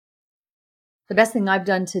ideas? The best thing I've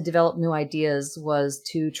done to develop new ideas was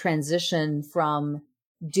to transition from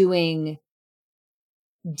doing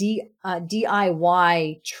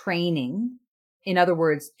DIY training, in other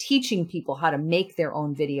words, teaching people how to make their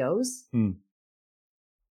own videos,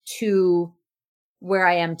 to where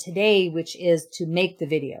I am today, which is to make the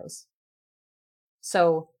videos.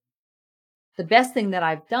 So the best thing that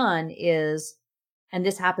I've done is, and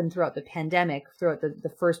this happened throughout the pandemic, throughout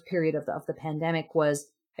the first period of the pandemic, was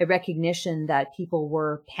a recognition that people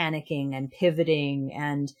were panicking and pivoting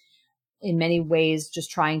and in many ways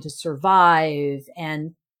just trying to survive.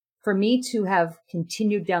 And for me to have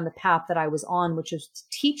continued down the path that I was on, which is to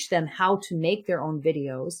teach them how to make their own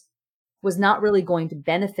videos, was not really going to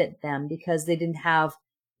benefit them because they didn't have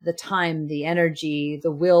the time, the energy,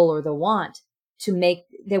 the will, or the want to make.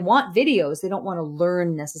 They want videos. They don't want to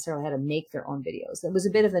learn necessarily how to make their own videos. It was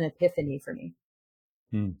a bit of an epiphany for me.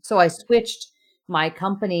 So I switched my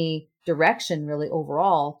company direction really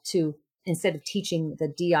overall to, instead of teaching the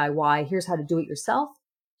DIY, here's how to do it yourself.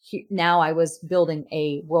 Now I was building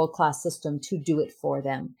a world-class system to do it for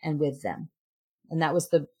them and with them. And that was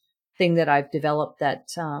the thing that I've developed that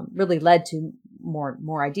really led to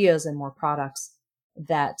more ideas and more products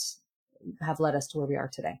that have led us to where we are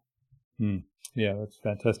today. Yeah, that's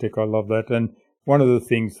fantastic. I love that. And one of the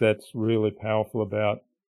things that's really powerful about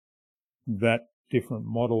that different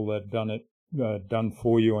model that done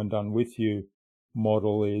for you and done with you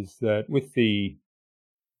model is that with the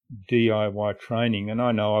DIY training, and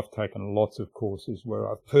I know I've taken lots of courses where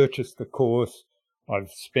I've purchased the course,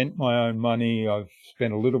 I've spent my own money, I've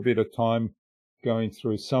spent a little bit of time going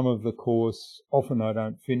through some of the course. Often I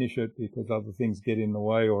don't finish it because other things get in the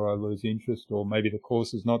way, or I lose interest, or maybe the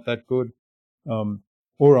course is not that good,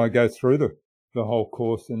 or I go through the whole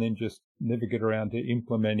course and then just never get around to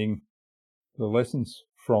implementing the lessons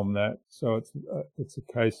from that. So it's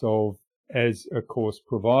a case of, as a course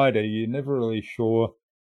provider, you're never really sure,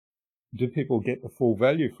 do people get the full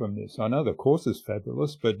value from this? I know the course is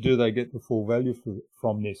fabulous, but do they get the full value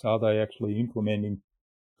from this? Are they actually implementing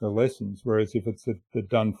the lessons? Whereas if it's the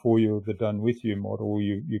done for you or the done with you model,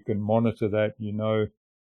 you can monitor that, you know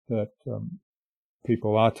that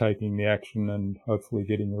people are taking the action and hopefully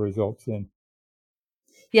getting the results then.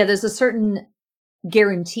 Yeah, there's a certain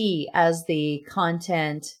guarantee as the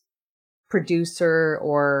content producer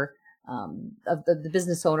or of the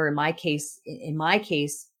business owner. In my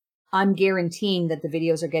case, I'm guaranteeing that the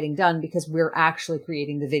videos are getting done because we're actually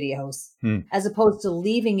creating the videos, as opposed to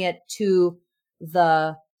leaving it to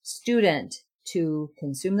the student to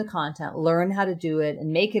consume the content, learn how to do it,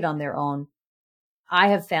 and make it on their own. I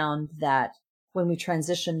have found that when we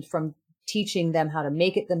transitioned from teaching them how to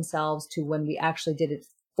make it themselves to when we actually did it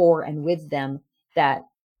for and with them, that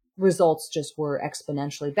results just were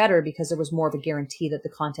exponentially better because there was more of a guarantee that the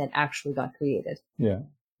content actually got created. Yeah,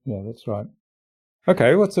 that's right.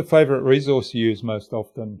 Okay, what's a favorite resource you use most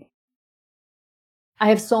often? I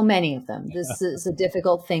have so many of them. This is a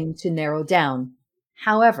difficult thing to narrow down.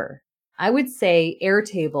 However, I would say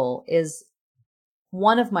Airtable is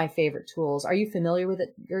one of my favorite tools. Are you familiar with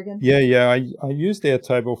it, Jürgen? Yeah. I used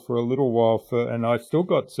Airtable for a little while, and I've still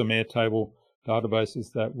got some Airtable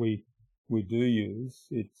databases that we do use.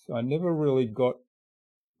 I never really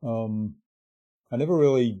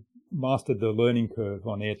mastered the learning curve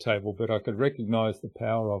on Airtable, but I could recognize the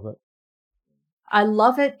power of it. I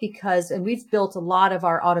love it because, and we've built a lot of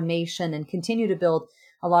our automation and continue to build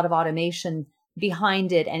a lot of automation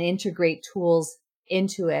behind it and integrate tools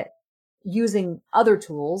into it using other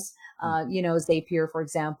tools, Zapier, for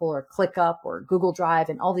example, or ClickUp or Google Drive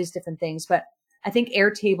and all these different things. But I think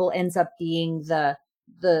Airtable ends up being the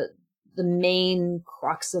main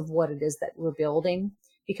crux of what it is that we're building,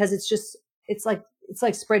 because it's it's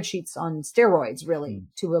like spreadsheets on steroids, really,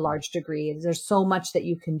 to a large degree. There's so much that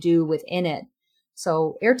you can do within it.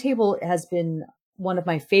 So Airtable has been one of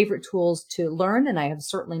my favorite tools to learn, and I have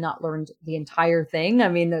certainly not learned the entire thing. I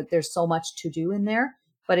mean, there's so much to do in there,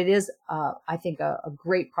 but it is, I think, a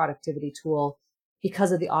great productivity tool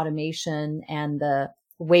because of the automation and the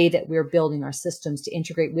way that we're building our systems to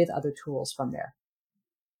integrate with other tools from there.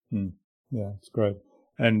 Yeah, it's great.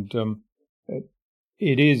 And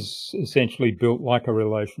it is essentially built like a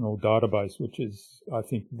relational database, which is, I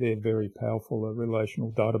think they're very powerful.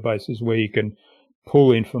 Relational databases where you can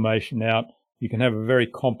pull information out. You can have a very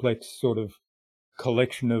complex sort of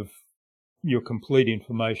collection of your complete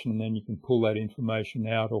information, and then you can pull that information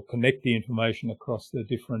out or connect the information across the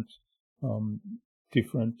different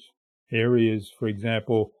areas. For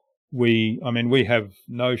example, we have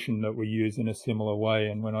Notion that we use in a similar way.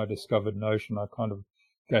 And when I discovered Notion, I kind of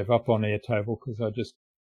gave up on Airtable because I just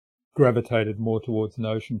gravitated more towards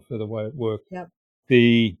Notion for the way it worked. Yep.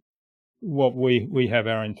 What we have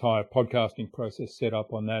our entire podcasting process set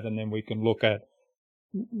up on that, and then we can look at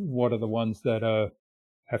what are the ones that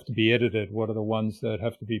have to be edited, what are the ones that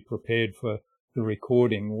have to be prepared for the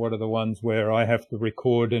recording, what are the ones where I have to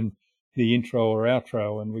record and the intro or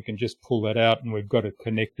outro, and we can just pull that out, and we've got it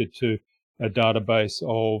connected to a database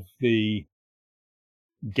of the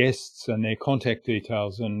guests and their contact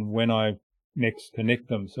details and when I next connect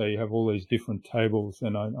them. So you have all these different tables,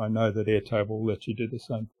 and I know that Airtable will let you do the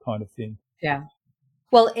same kind of thing. Yeah.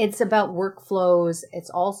 Well, it's about workflows. It's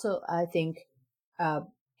also, I think,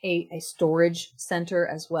 a storage center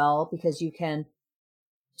as well, because you can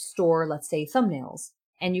store, let's say, thumbnails,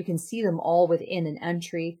 and you can see them all within an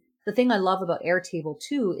entry. The thing I love about Airtable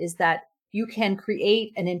too is that you can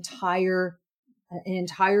create an entire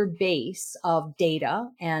base of data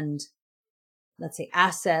and, let's say,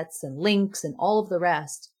 assets and links and all of the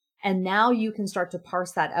rest. And now you can start to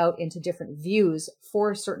parse that out into different views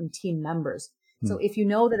for certain team members. So if you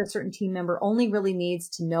know that a certain team member only really needs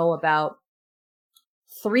to know about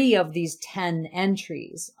 3 of these 10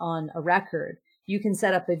 entries on a record, you can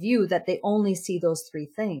set up a view that they only see those 3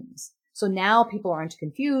 things. So now people aren't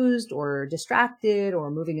confused or distracted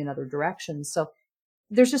or moving in other directions. So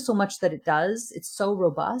there's just so much that it does. It's so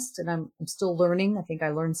robust, and I'm still learning. I think I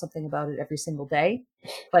learn something about it every single day,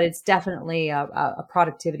 but it's definitely a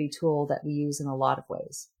productivity tool that we use in a lot of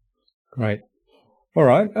ways. Great. All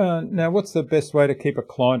right. Now, what's the best way to keep a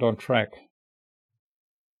client on track?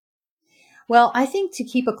 Well, I think to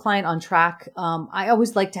keep a client on track, I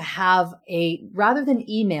always like to have rather than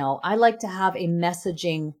email, I like to have a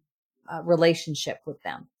messaging relationship with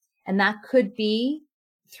them. And that could be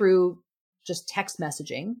through just text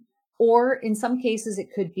messaging, or in some cases,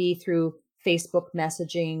 it could be through Facebook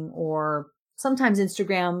messaging, or sometimes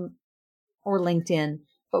Instagram or LinkedIn.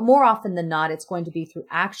 But more often than not, it's going to be through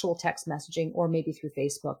actual text messaging or maybe through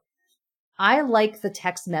Facebook. I like the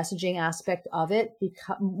text messaging aspect of it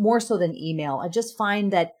more so than email. I just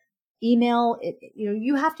find that email,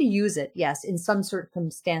 you have to use it. Yes, in some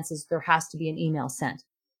circumstances, there has to be an email sent.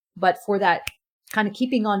 But for that kind of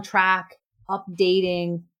keeping on track,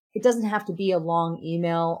 updating, it doesn't have to be a long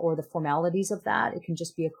email or the formalities of that. It can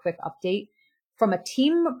just be a quick update. From a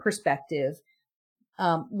team perspective,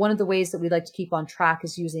 one of the ways that we like to keep on track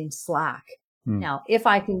is using Slack. Now, if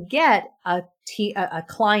I can get a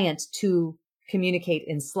client to communicate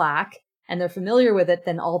in Slack and they're familiar with it,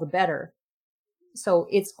 then all the better. So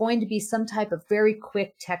it's going to be some type of very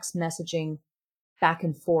quick text messaging back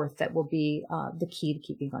and forth that will be the key to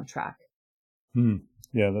keeping on track.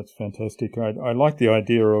 Yeah, that's fantastic. I like the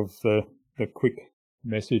idea of the quick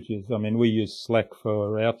messages. I mean, we use Slack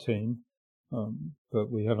for our team,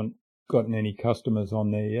 but we haven't gotten any customers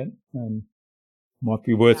on there yet, and might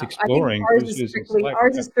be worth exploring. I think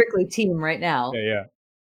ours is strictly team right now. Yeah.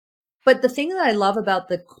 But the thing that I love about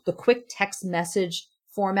the quick text message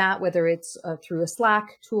format, whether it's through a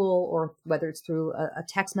Slack tool or whether it's through a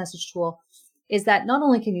text message tool, is that not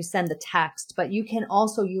only can you send the text, but you can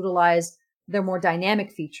also utilize their more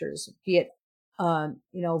dynamic features, be it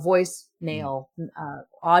voicemail,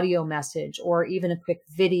 audio message, or even a quick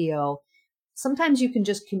video. Sometimes you can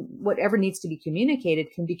just whatever needs to be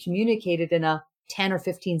communicated can be communicated in a 10 or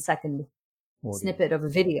 15 second snippet of a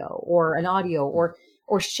video or an audio, or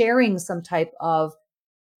sharing some type of,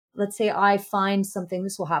 let's say I find something,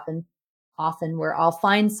 this will happen often, where I'll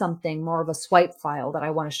find something, more of a swipe file that I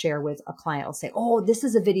want to share with a client. I'll say, oh, this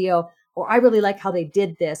is a video, or I really like how they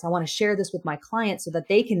did this. I want to share this with my client so that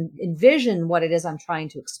they can envision what it is I'm trying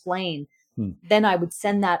to explain. Then I would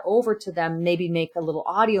send that over to them, maybe make a little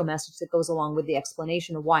audio message that goes along with the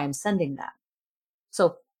explanation of why I'm sending that.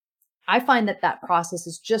 So I find that process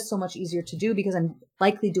is just so much easier to do because I'm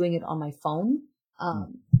likely doing it on my phone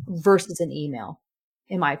versus an email,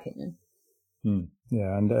 in my opinion.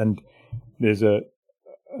 Yeah, and there's a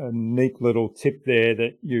neat little tip there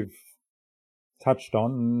that you've touched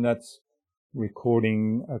on, and that's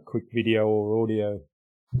recording a quick video or audio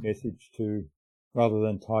message rather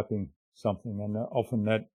than typing something, and often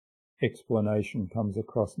that explanation comes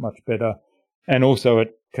across much better, and also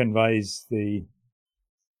it conveys the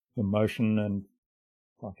emotion and,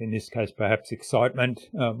 like in this case, perhaps excitement,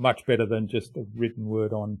 much better than just a written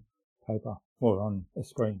word on paper or on a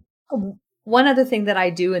screen. One other thing that I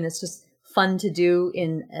do, and it's just fun to do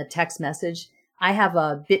in a text message, I have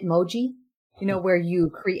a Bitmoji, where you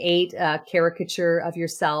create a caricature of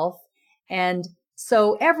yourself. And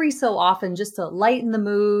so every so often, just to lighten the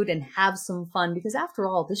mood and have some fun, because after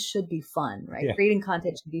all, this should be fun, right? Yeah. Creating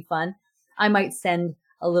content should be fun. I might send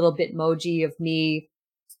a little Bitmoji of me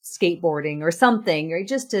skateboarding or something, right?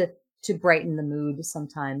 Just to brighten the mood.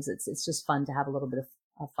 Sometimes it's just fun to have a little bit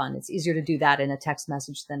of fun. It's easier to do that in a text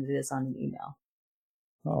message than it is on an email.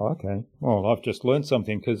 Oh, okay. Well, I've just learned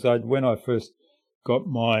something because when I first got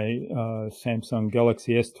my Samsung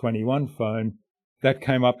Galaxy S21 phone, that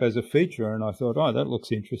came up as a feature, and I thought, oh, that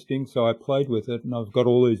looks interesting. So I played with it, and I've got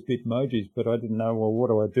all these Bitmojis, but I didn't know, well, what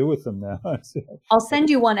do I do with them now? I'll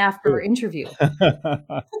send you one after our interview.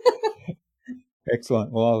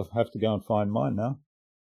 Excellent. Well, I'll have to go and find mine now.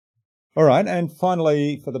 All right. And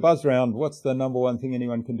finally, for the buzz round, what's the number one thing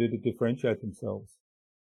anyone can do to differentiate themselves?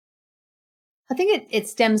 I think it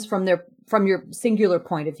stems from your singular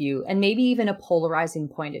point of view, and maybe even a polarizing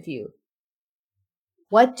point of view.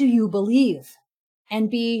 What do you believe? And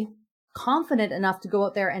be confident enough to go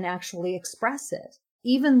out there and actually express it,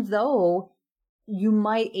 even though you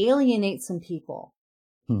might alienate some people.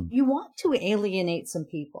 You want to alienate some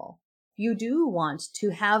people. You do want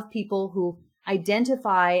to have people who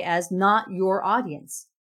identify as not your audience.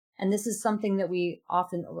 And this is something that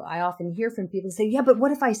I often hear from people say, yeah, but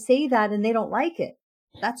what if I say that and they don't like it?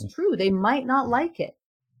 That's true. They might not like it,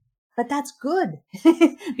 but that's good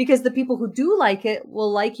because the people who do like it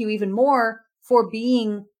will like you even more for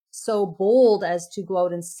being so bold as to go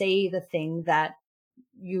out and say the thing that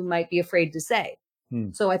you might be afraid to say.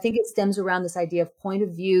 So I think it stems around this idea of point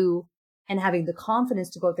of view and having the confidence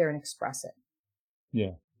to go out there and express it.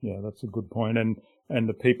 Yeah, that's a good point. And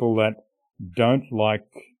the people that don't like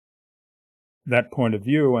that point of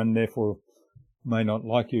view and therefore may not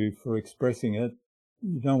like you for expressing it,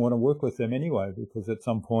 you don't want to work with them anyway, because at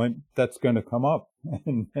some point that's going to come up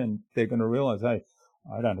and they're going to realize, hey,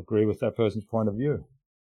 I don't agree with that person's point of view.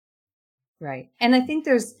 Right. And I think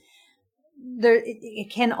it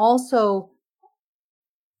can also,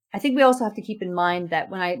 I think we also have to keep in mind that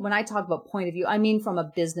when I talk about point of view, I mean from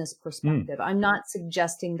a business perspective. I'm not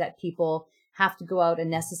suggesting that people have to go out and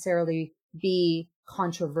necessarily be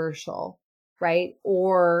controversial, right?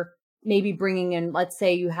 Or maybe bringing in, let's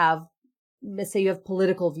say you have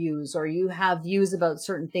political views, or you have views about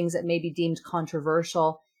certain things that may be deemed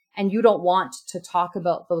controversial, and you don't want to talk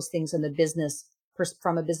about those things in the business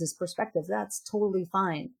from a business perspective. That's totally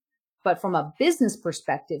fine. But from a business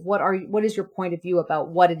perspective, what is your point of view about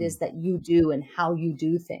what it is that you do and how you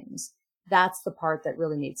do things? That's the part that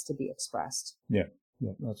really needs to be expressed. Yeah,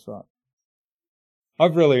 that's right.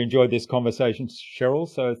 I've really enjoyed this conversation, Cheryl,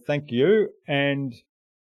 so thank you. And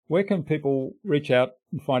where can people reach out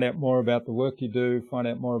and find out more about the work you do, find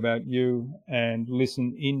out more about you, and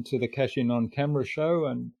listen into the Cash In on Camera show,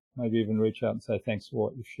 and maybe even reach out and say thanks for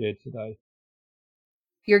what you've shared today?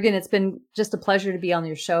 Jürgen, it's been just a pleasure to be on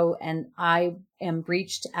your show, and I am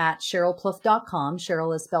reached at CherylPlouffe.com.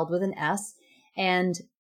 Cheryl is spelled with an S, and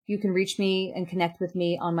you can reach me and connect with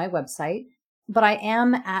me on my website. But I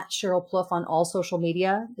am at Cheryl Plouffe on all social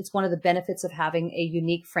media. It's one of the benefits of having a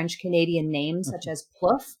unique French-Canadian name, such as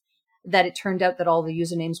Plouffe, that it turned out that all the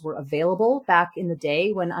usernames were available back in the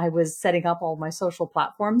day when I was setting up all my social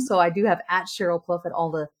platforms. So I do have at Cheryl Plouffe at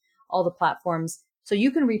all the platforms. So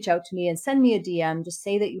you can reach out to me and send me a DM. Just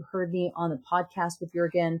say that you heard me on the podcast with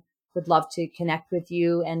Jürgen. Would love to connect with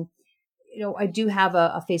you. And, I do have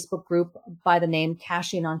a Facebook group by the name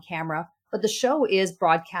Cash In on Camera, but the show is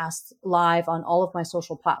broadcast live on all of my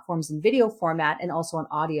social platforms in video format and also on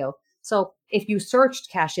audio. So if you searched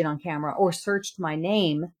Cash In on Camera or searched my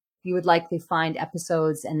name, you would likely find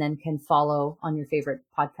episodes and then can follow on your favorite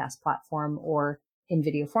podcast platform or in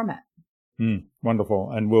video format.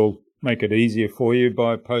 Wonderful. And we'll make it easier for you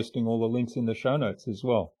by posting all the links in the show notes as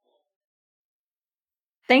well.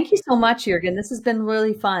 Thank you so much, Jürgen. This has been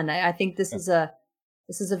really fun. I think this is a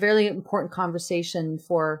very important conversation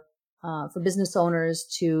for business owners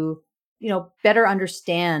to better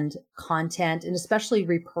understand content, and especially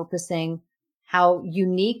repurposing, how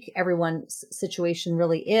unique everyone's situation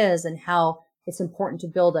really is, and how it's important to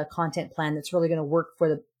build a content plan that's really going to work for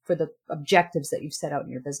the objectives that you've set out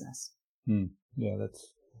in your business. Yeah,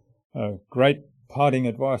 that's great parting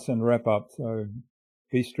advice and wrap up. So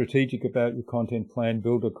be strategic about your content plan,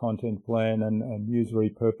 build a content plan, and use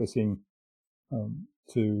repurposing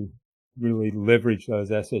to really leverage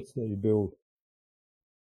those assets that you build.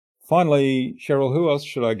 Finally, Cheryl, who else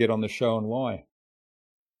should I get on the show and why?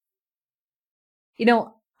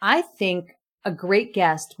 I think a great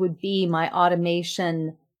guest would be my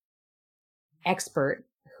automation expert,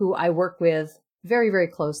 who I work with very, very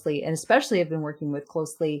closely, and especially have been working with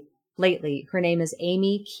closely lately. Her name is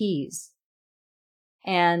Amy Keys.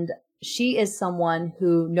 And she is someone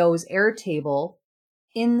who knows Airtable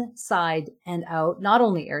inside and out, not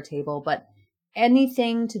only Airtable, but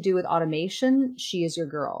anything to do with automation. She is your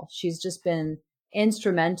girl. She's just been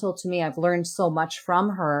instrumental to me. I've learned so much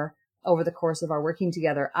from her over the course of our working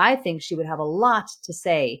together. I think she would have a lot to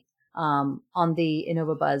say on the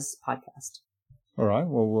InnovaBuzz podcast. All right.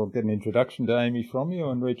 Well, we'll get an introduction to Amy from you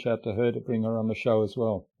and reach out to her to bring her on the show as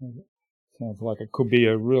well. Sounds like it could be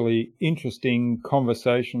a really interesting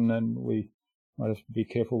conversation, and we might have to be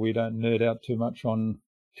careful we don't nerd out too much on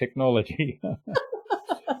technology.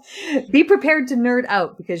 Be prepared to nerd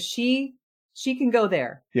out, because she can go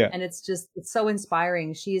there. Yeah. And it's so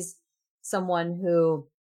inspiring. She's someone who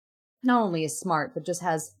not only is smart, but just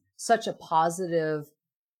has such a positive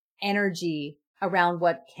energy around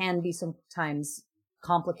what can be sometimes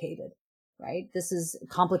complicated, right? This is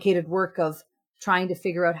complicated work of trying to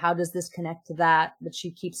figure out how does this connect to that, but she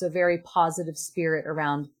keeps a very positive spirit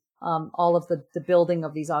around all of the building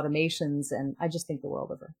of these automations, and I just think the world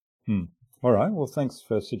of her. All right. Well, thanks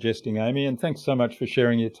for suggesting, Amy, and thanks so much for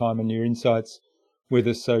sharing your time and your insights with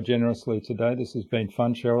us so generously today. This has been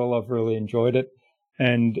fun, Cheryl. I've really enjoyed it,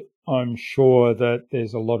 and I'm sure that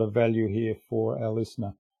there's a lot of value here for our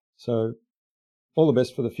listener. So all the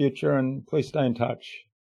best for the future, and please stay in touch.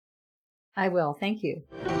 I will. Thank you.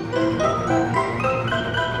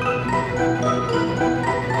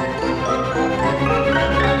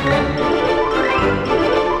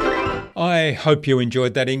 I hope you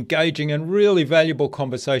enjoyed that engaging and really valuable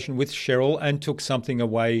conversation with Cheryl and took something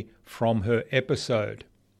away from her episode.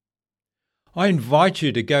 I invite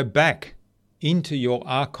you to go back into your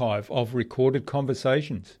archive of recorded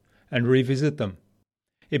conversations and revisit them.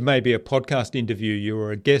 It may be a podcast interview you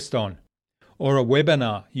were a guest on, or a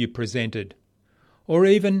webinar you presented, or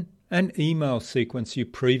even an email sequence you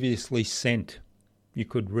previously sent. You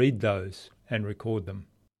could read those and record them.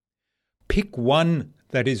 Pick one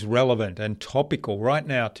that is relevant and topical right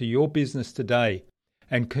now to your business today,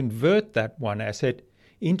 and convert that one asset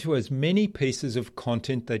into as many pieces of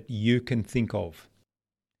content that you can think of.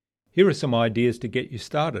 Here are some ideas to get you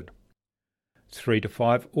started. 3 to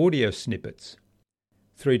 5 audio snippets,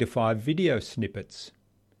 3 to 5 video snippets,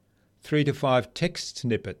 3 to 5 text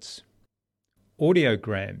snippets,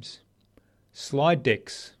 audiograms, slide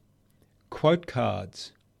decks, quote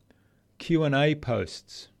cards, Q&A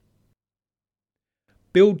posts.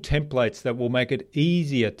 Build templates that will make it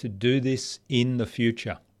easier to do this in the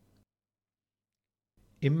future.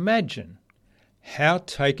 Imagine how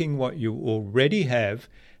taking what you already have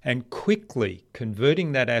and quickly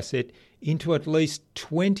converting that asset into at least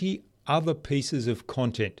 20 other pieces of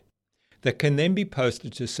content that can then be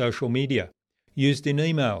posted to social media, used in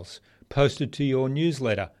emails, posted to your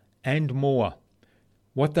newsletter, and more.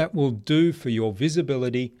 What that will do for your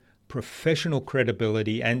visibility, professional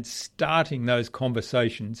credibility, and starting those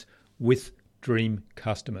conversations with dream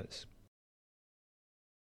customers.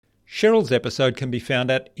 Cheryl's episode can be found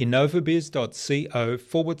at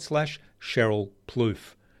innovabiz.co/Cheryl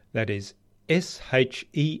Plouffe. That is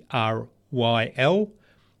SHERYLPLOUFFE.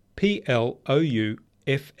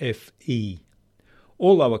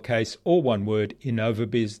 All lowercase, all one word,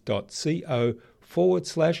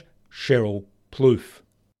 innovabiz.co/Cheryl Plouffe.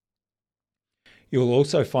 You'll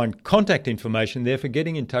also find contact information there for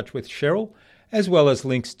getting in touch with Cheryl, as well as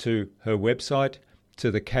links to her website,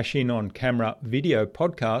 to the Cash In on Camera video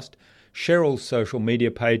podcast, Cheryl's social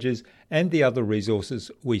media pages, and the other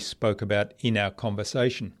resources we spoke about in our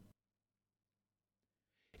conversation.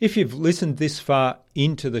 If you've listened this far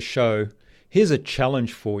into the show, here's a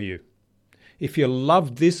challenge for you. If you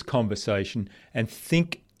loved this conversation and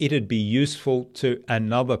think it'd be useful to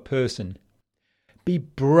another person, be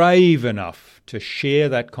brave enough to share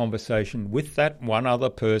that conversation with that one other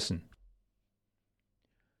person.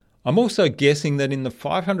 I'm also guessing that in the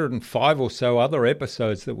 505 or so other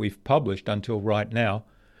episodes that we've published until right now,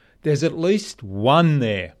 there's at least one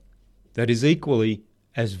there that is equally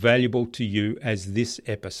as valuable to you as this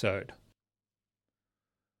episode.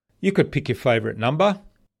 You could pick your favourite number,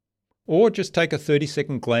 or just take a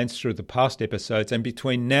 30-second glance through the past episodes, and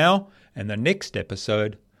between now and the next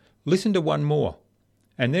episode, listen to one more,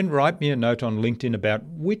 and then write me a note on LinkedIn about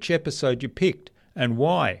which episode you picked and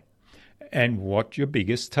why, and what your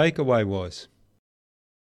biggest takeaway was.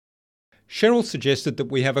 Cheryl suggested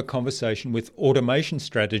that we have a conversation with automation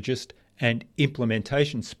strategist and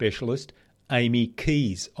implementation specialist Amy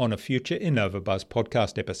Keys on a future InnovaBuzz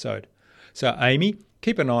podcast episode. So Amy,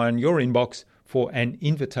 keep an eye on your inbox for an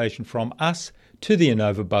invitation from us to the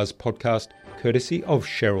InnovaBuzz podcast, courtesy of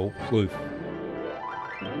Cheryl Plouffe.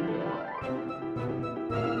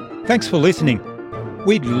 Thanks for listening.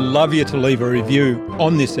 We'd love you to leave a review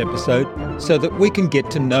on this episode so that we can get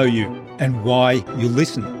to know you and why you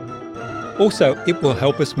listen. Also, it will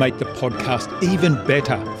help us make the podcast even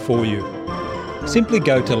better for you. Simply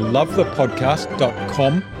go to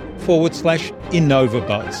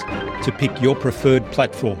lovethepodcast.com/InnovaBuzz to pick your preferred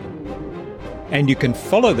platform. And you can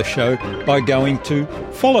follow the show by going to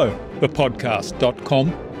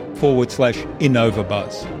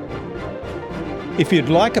followthepodcast.com/InnovaBuzz. If you'd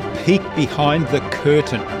like a peek behind the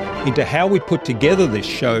curtain into how we put together this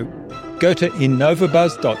show, go to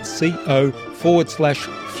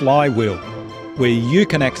innovabuzz.co/flywheel, where you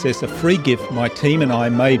can access a free gift my team and I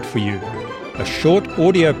made for you, a short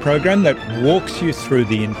audio program that walks you through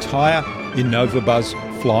the entire InnovaBuzz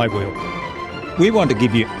flywheel. We want to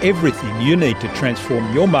give you everything you need to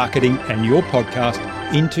transform your marketing and your podcast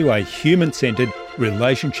into a human-centered,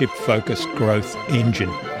 relationship-focused growth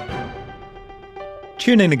engine.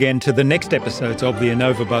 Tune in again to the next episodes of the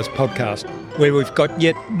InnovaBuzz podcast, where we've got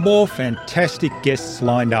yet more fantastic guests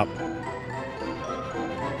lined up.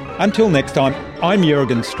 Until next time, I'm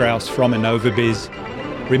Jürgen Strauss from InnovaBiz.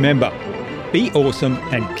 Remember, be awesome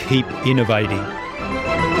and keep innovating.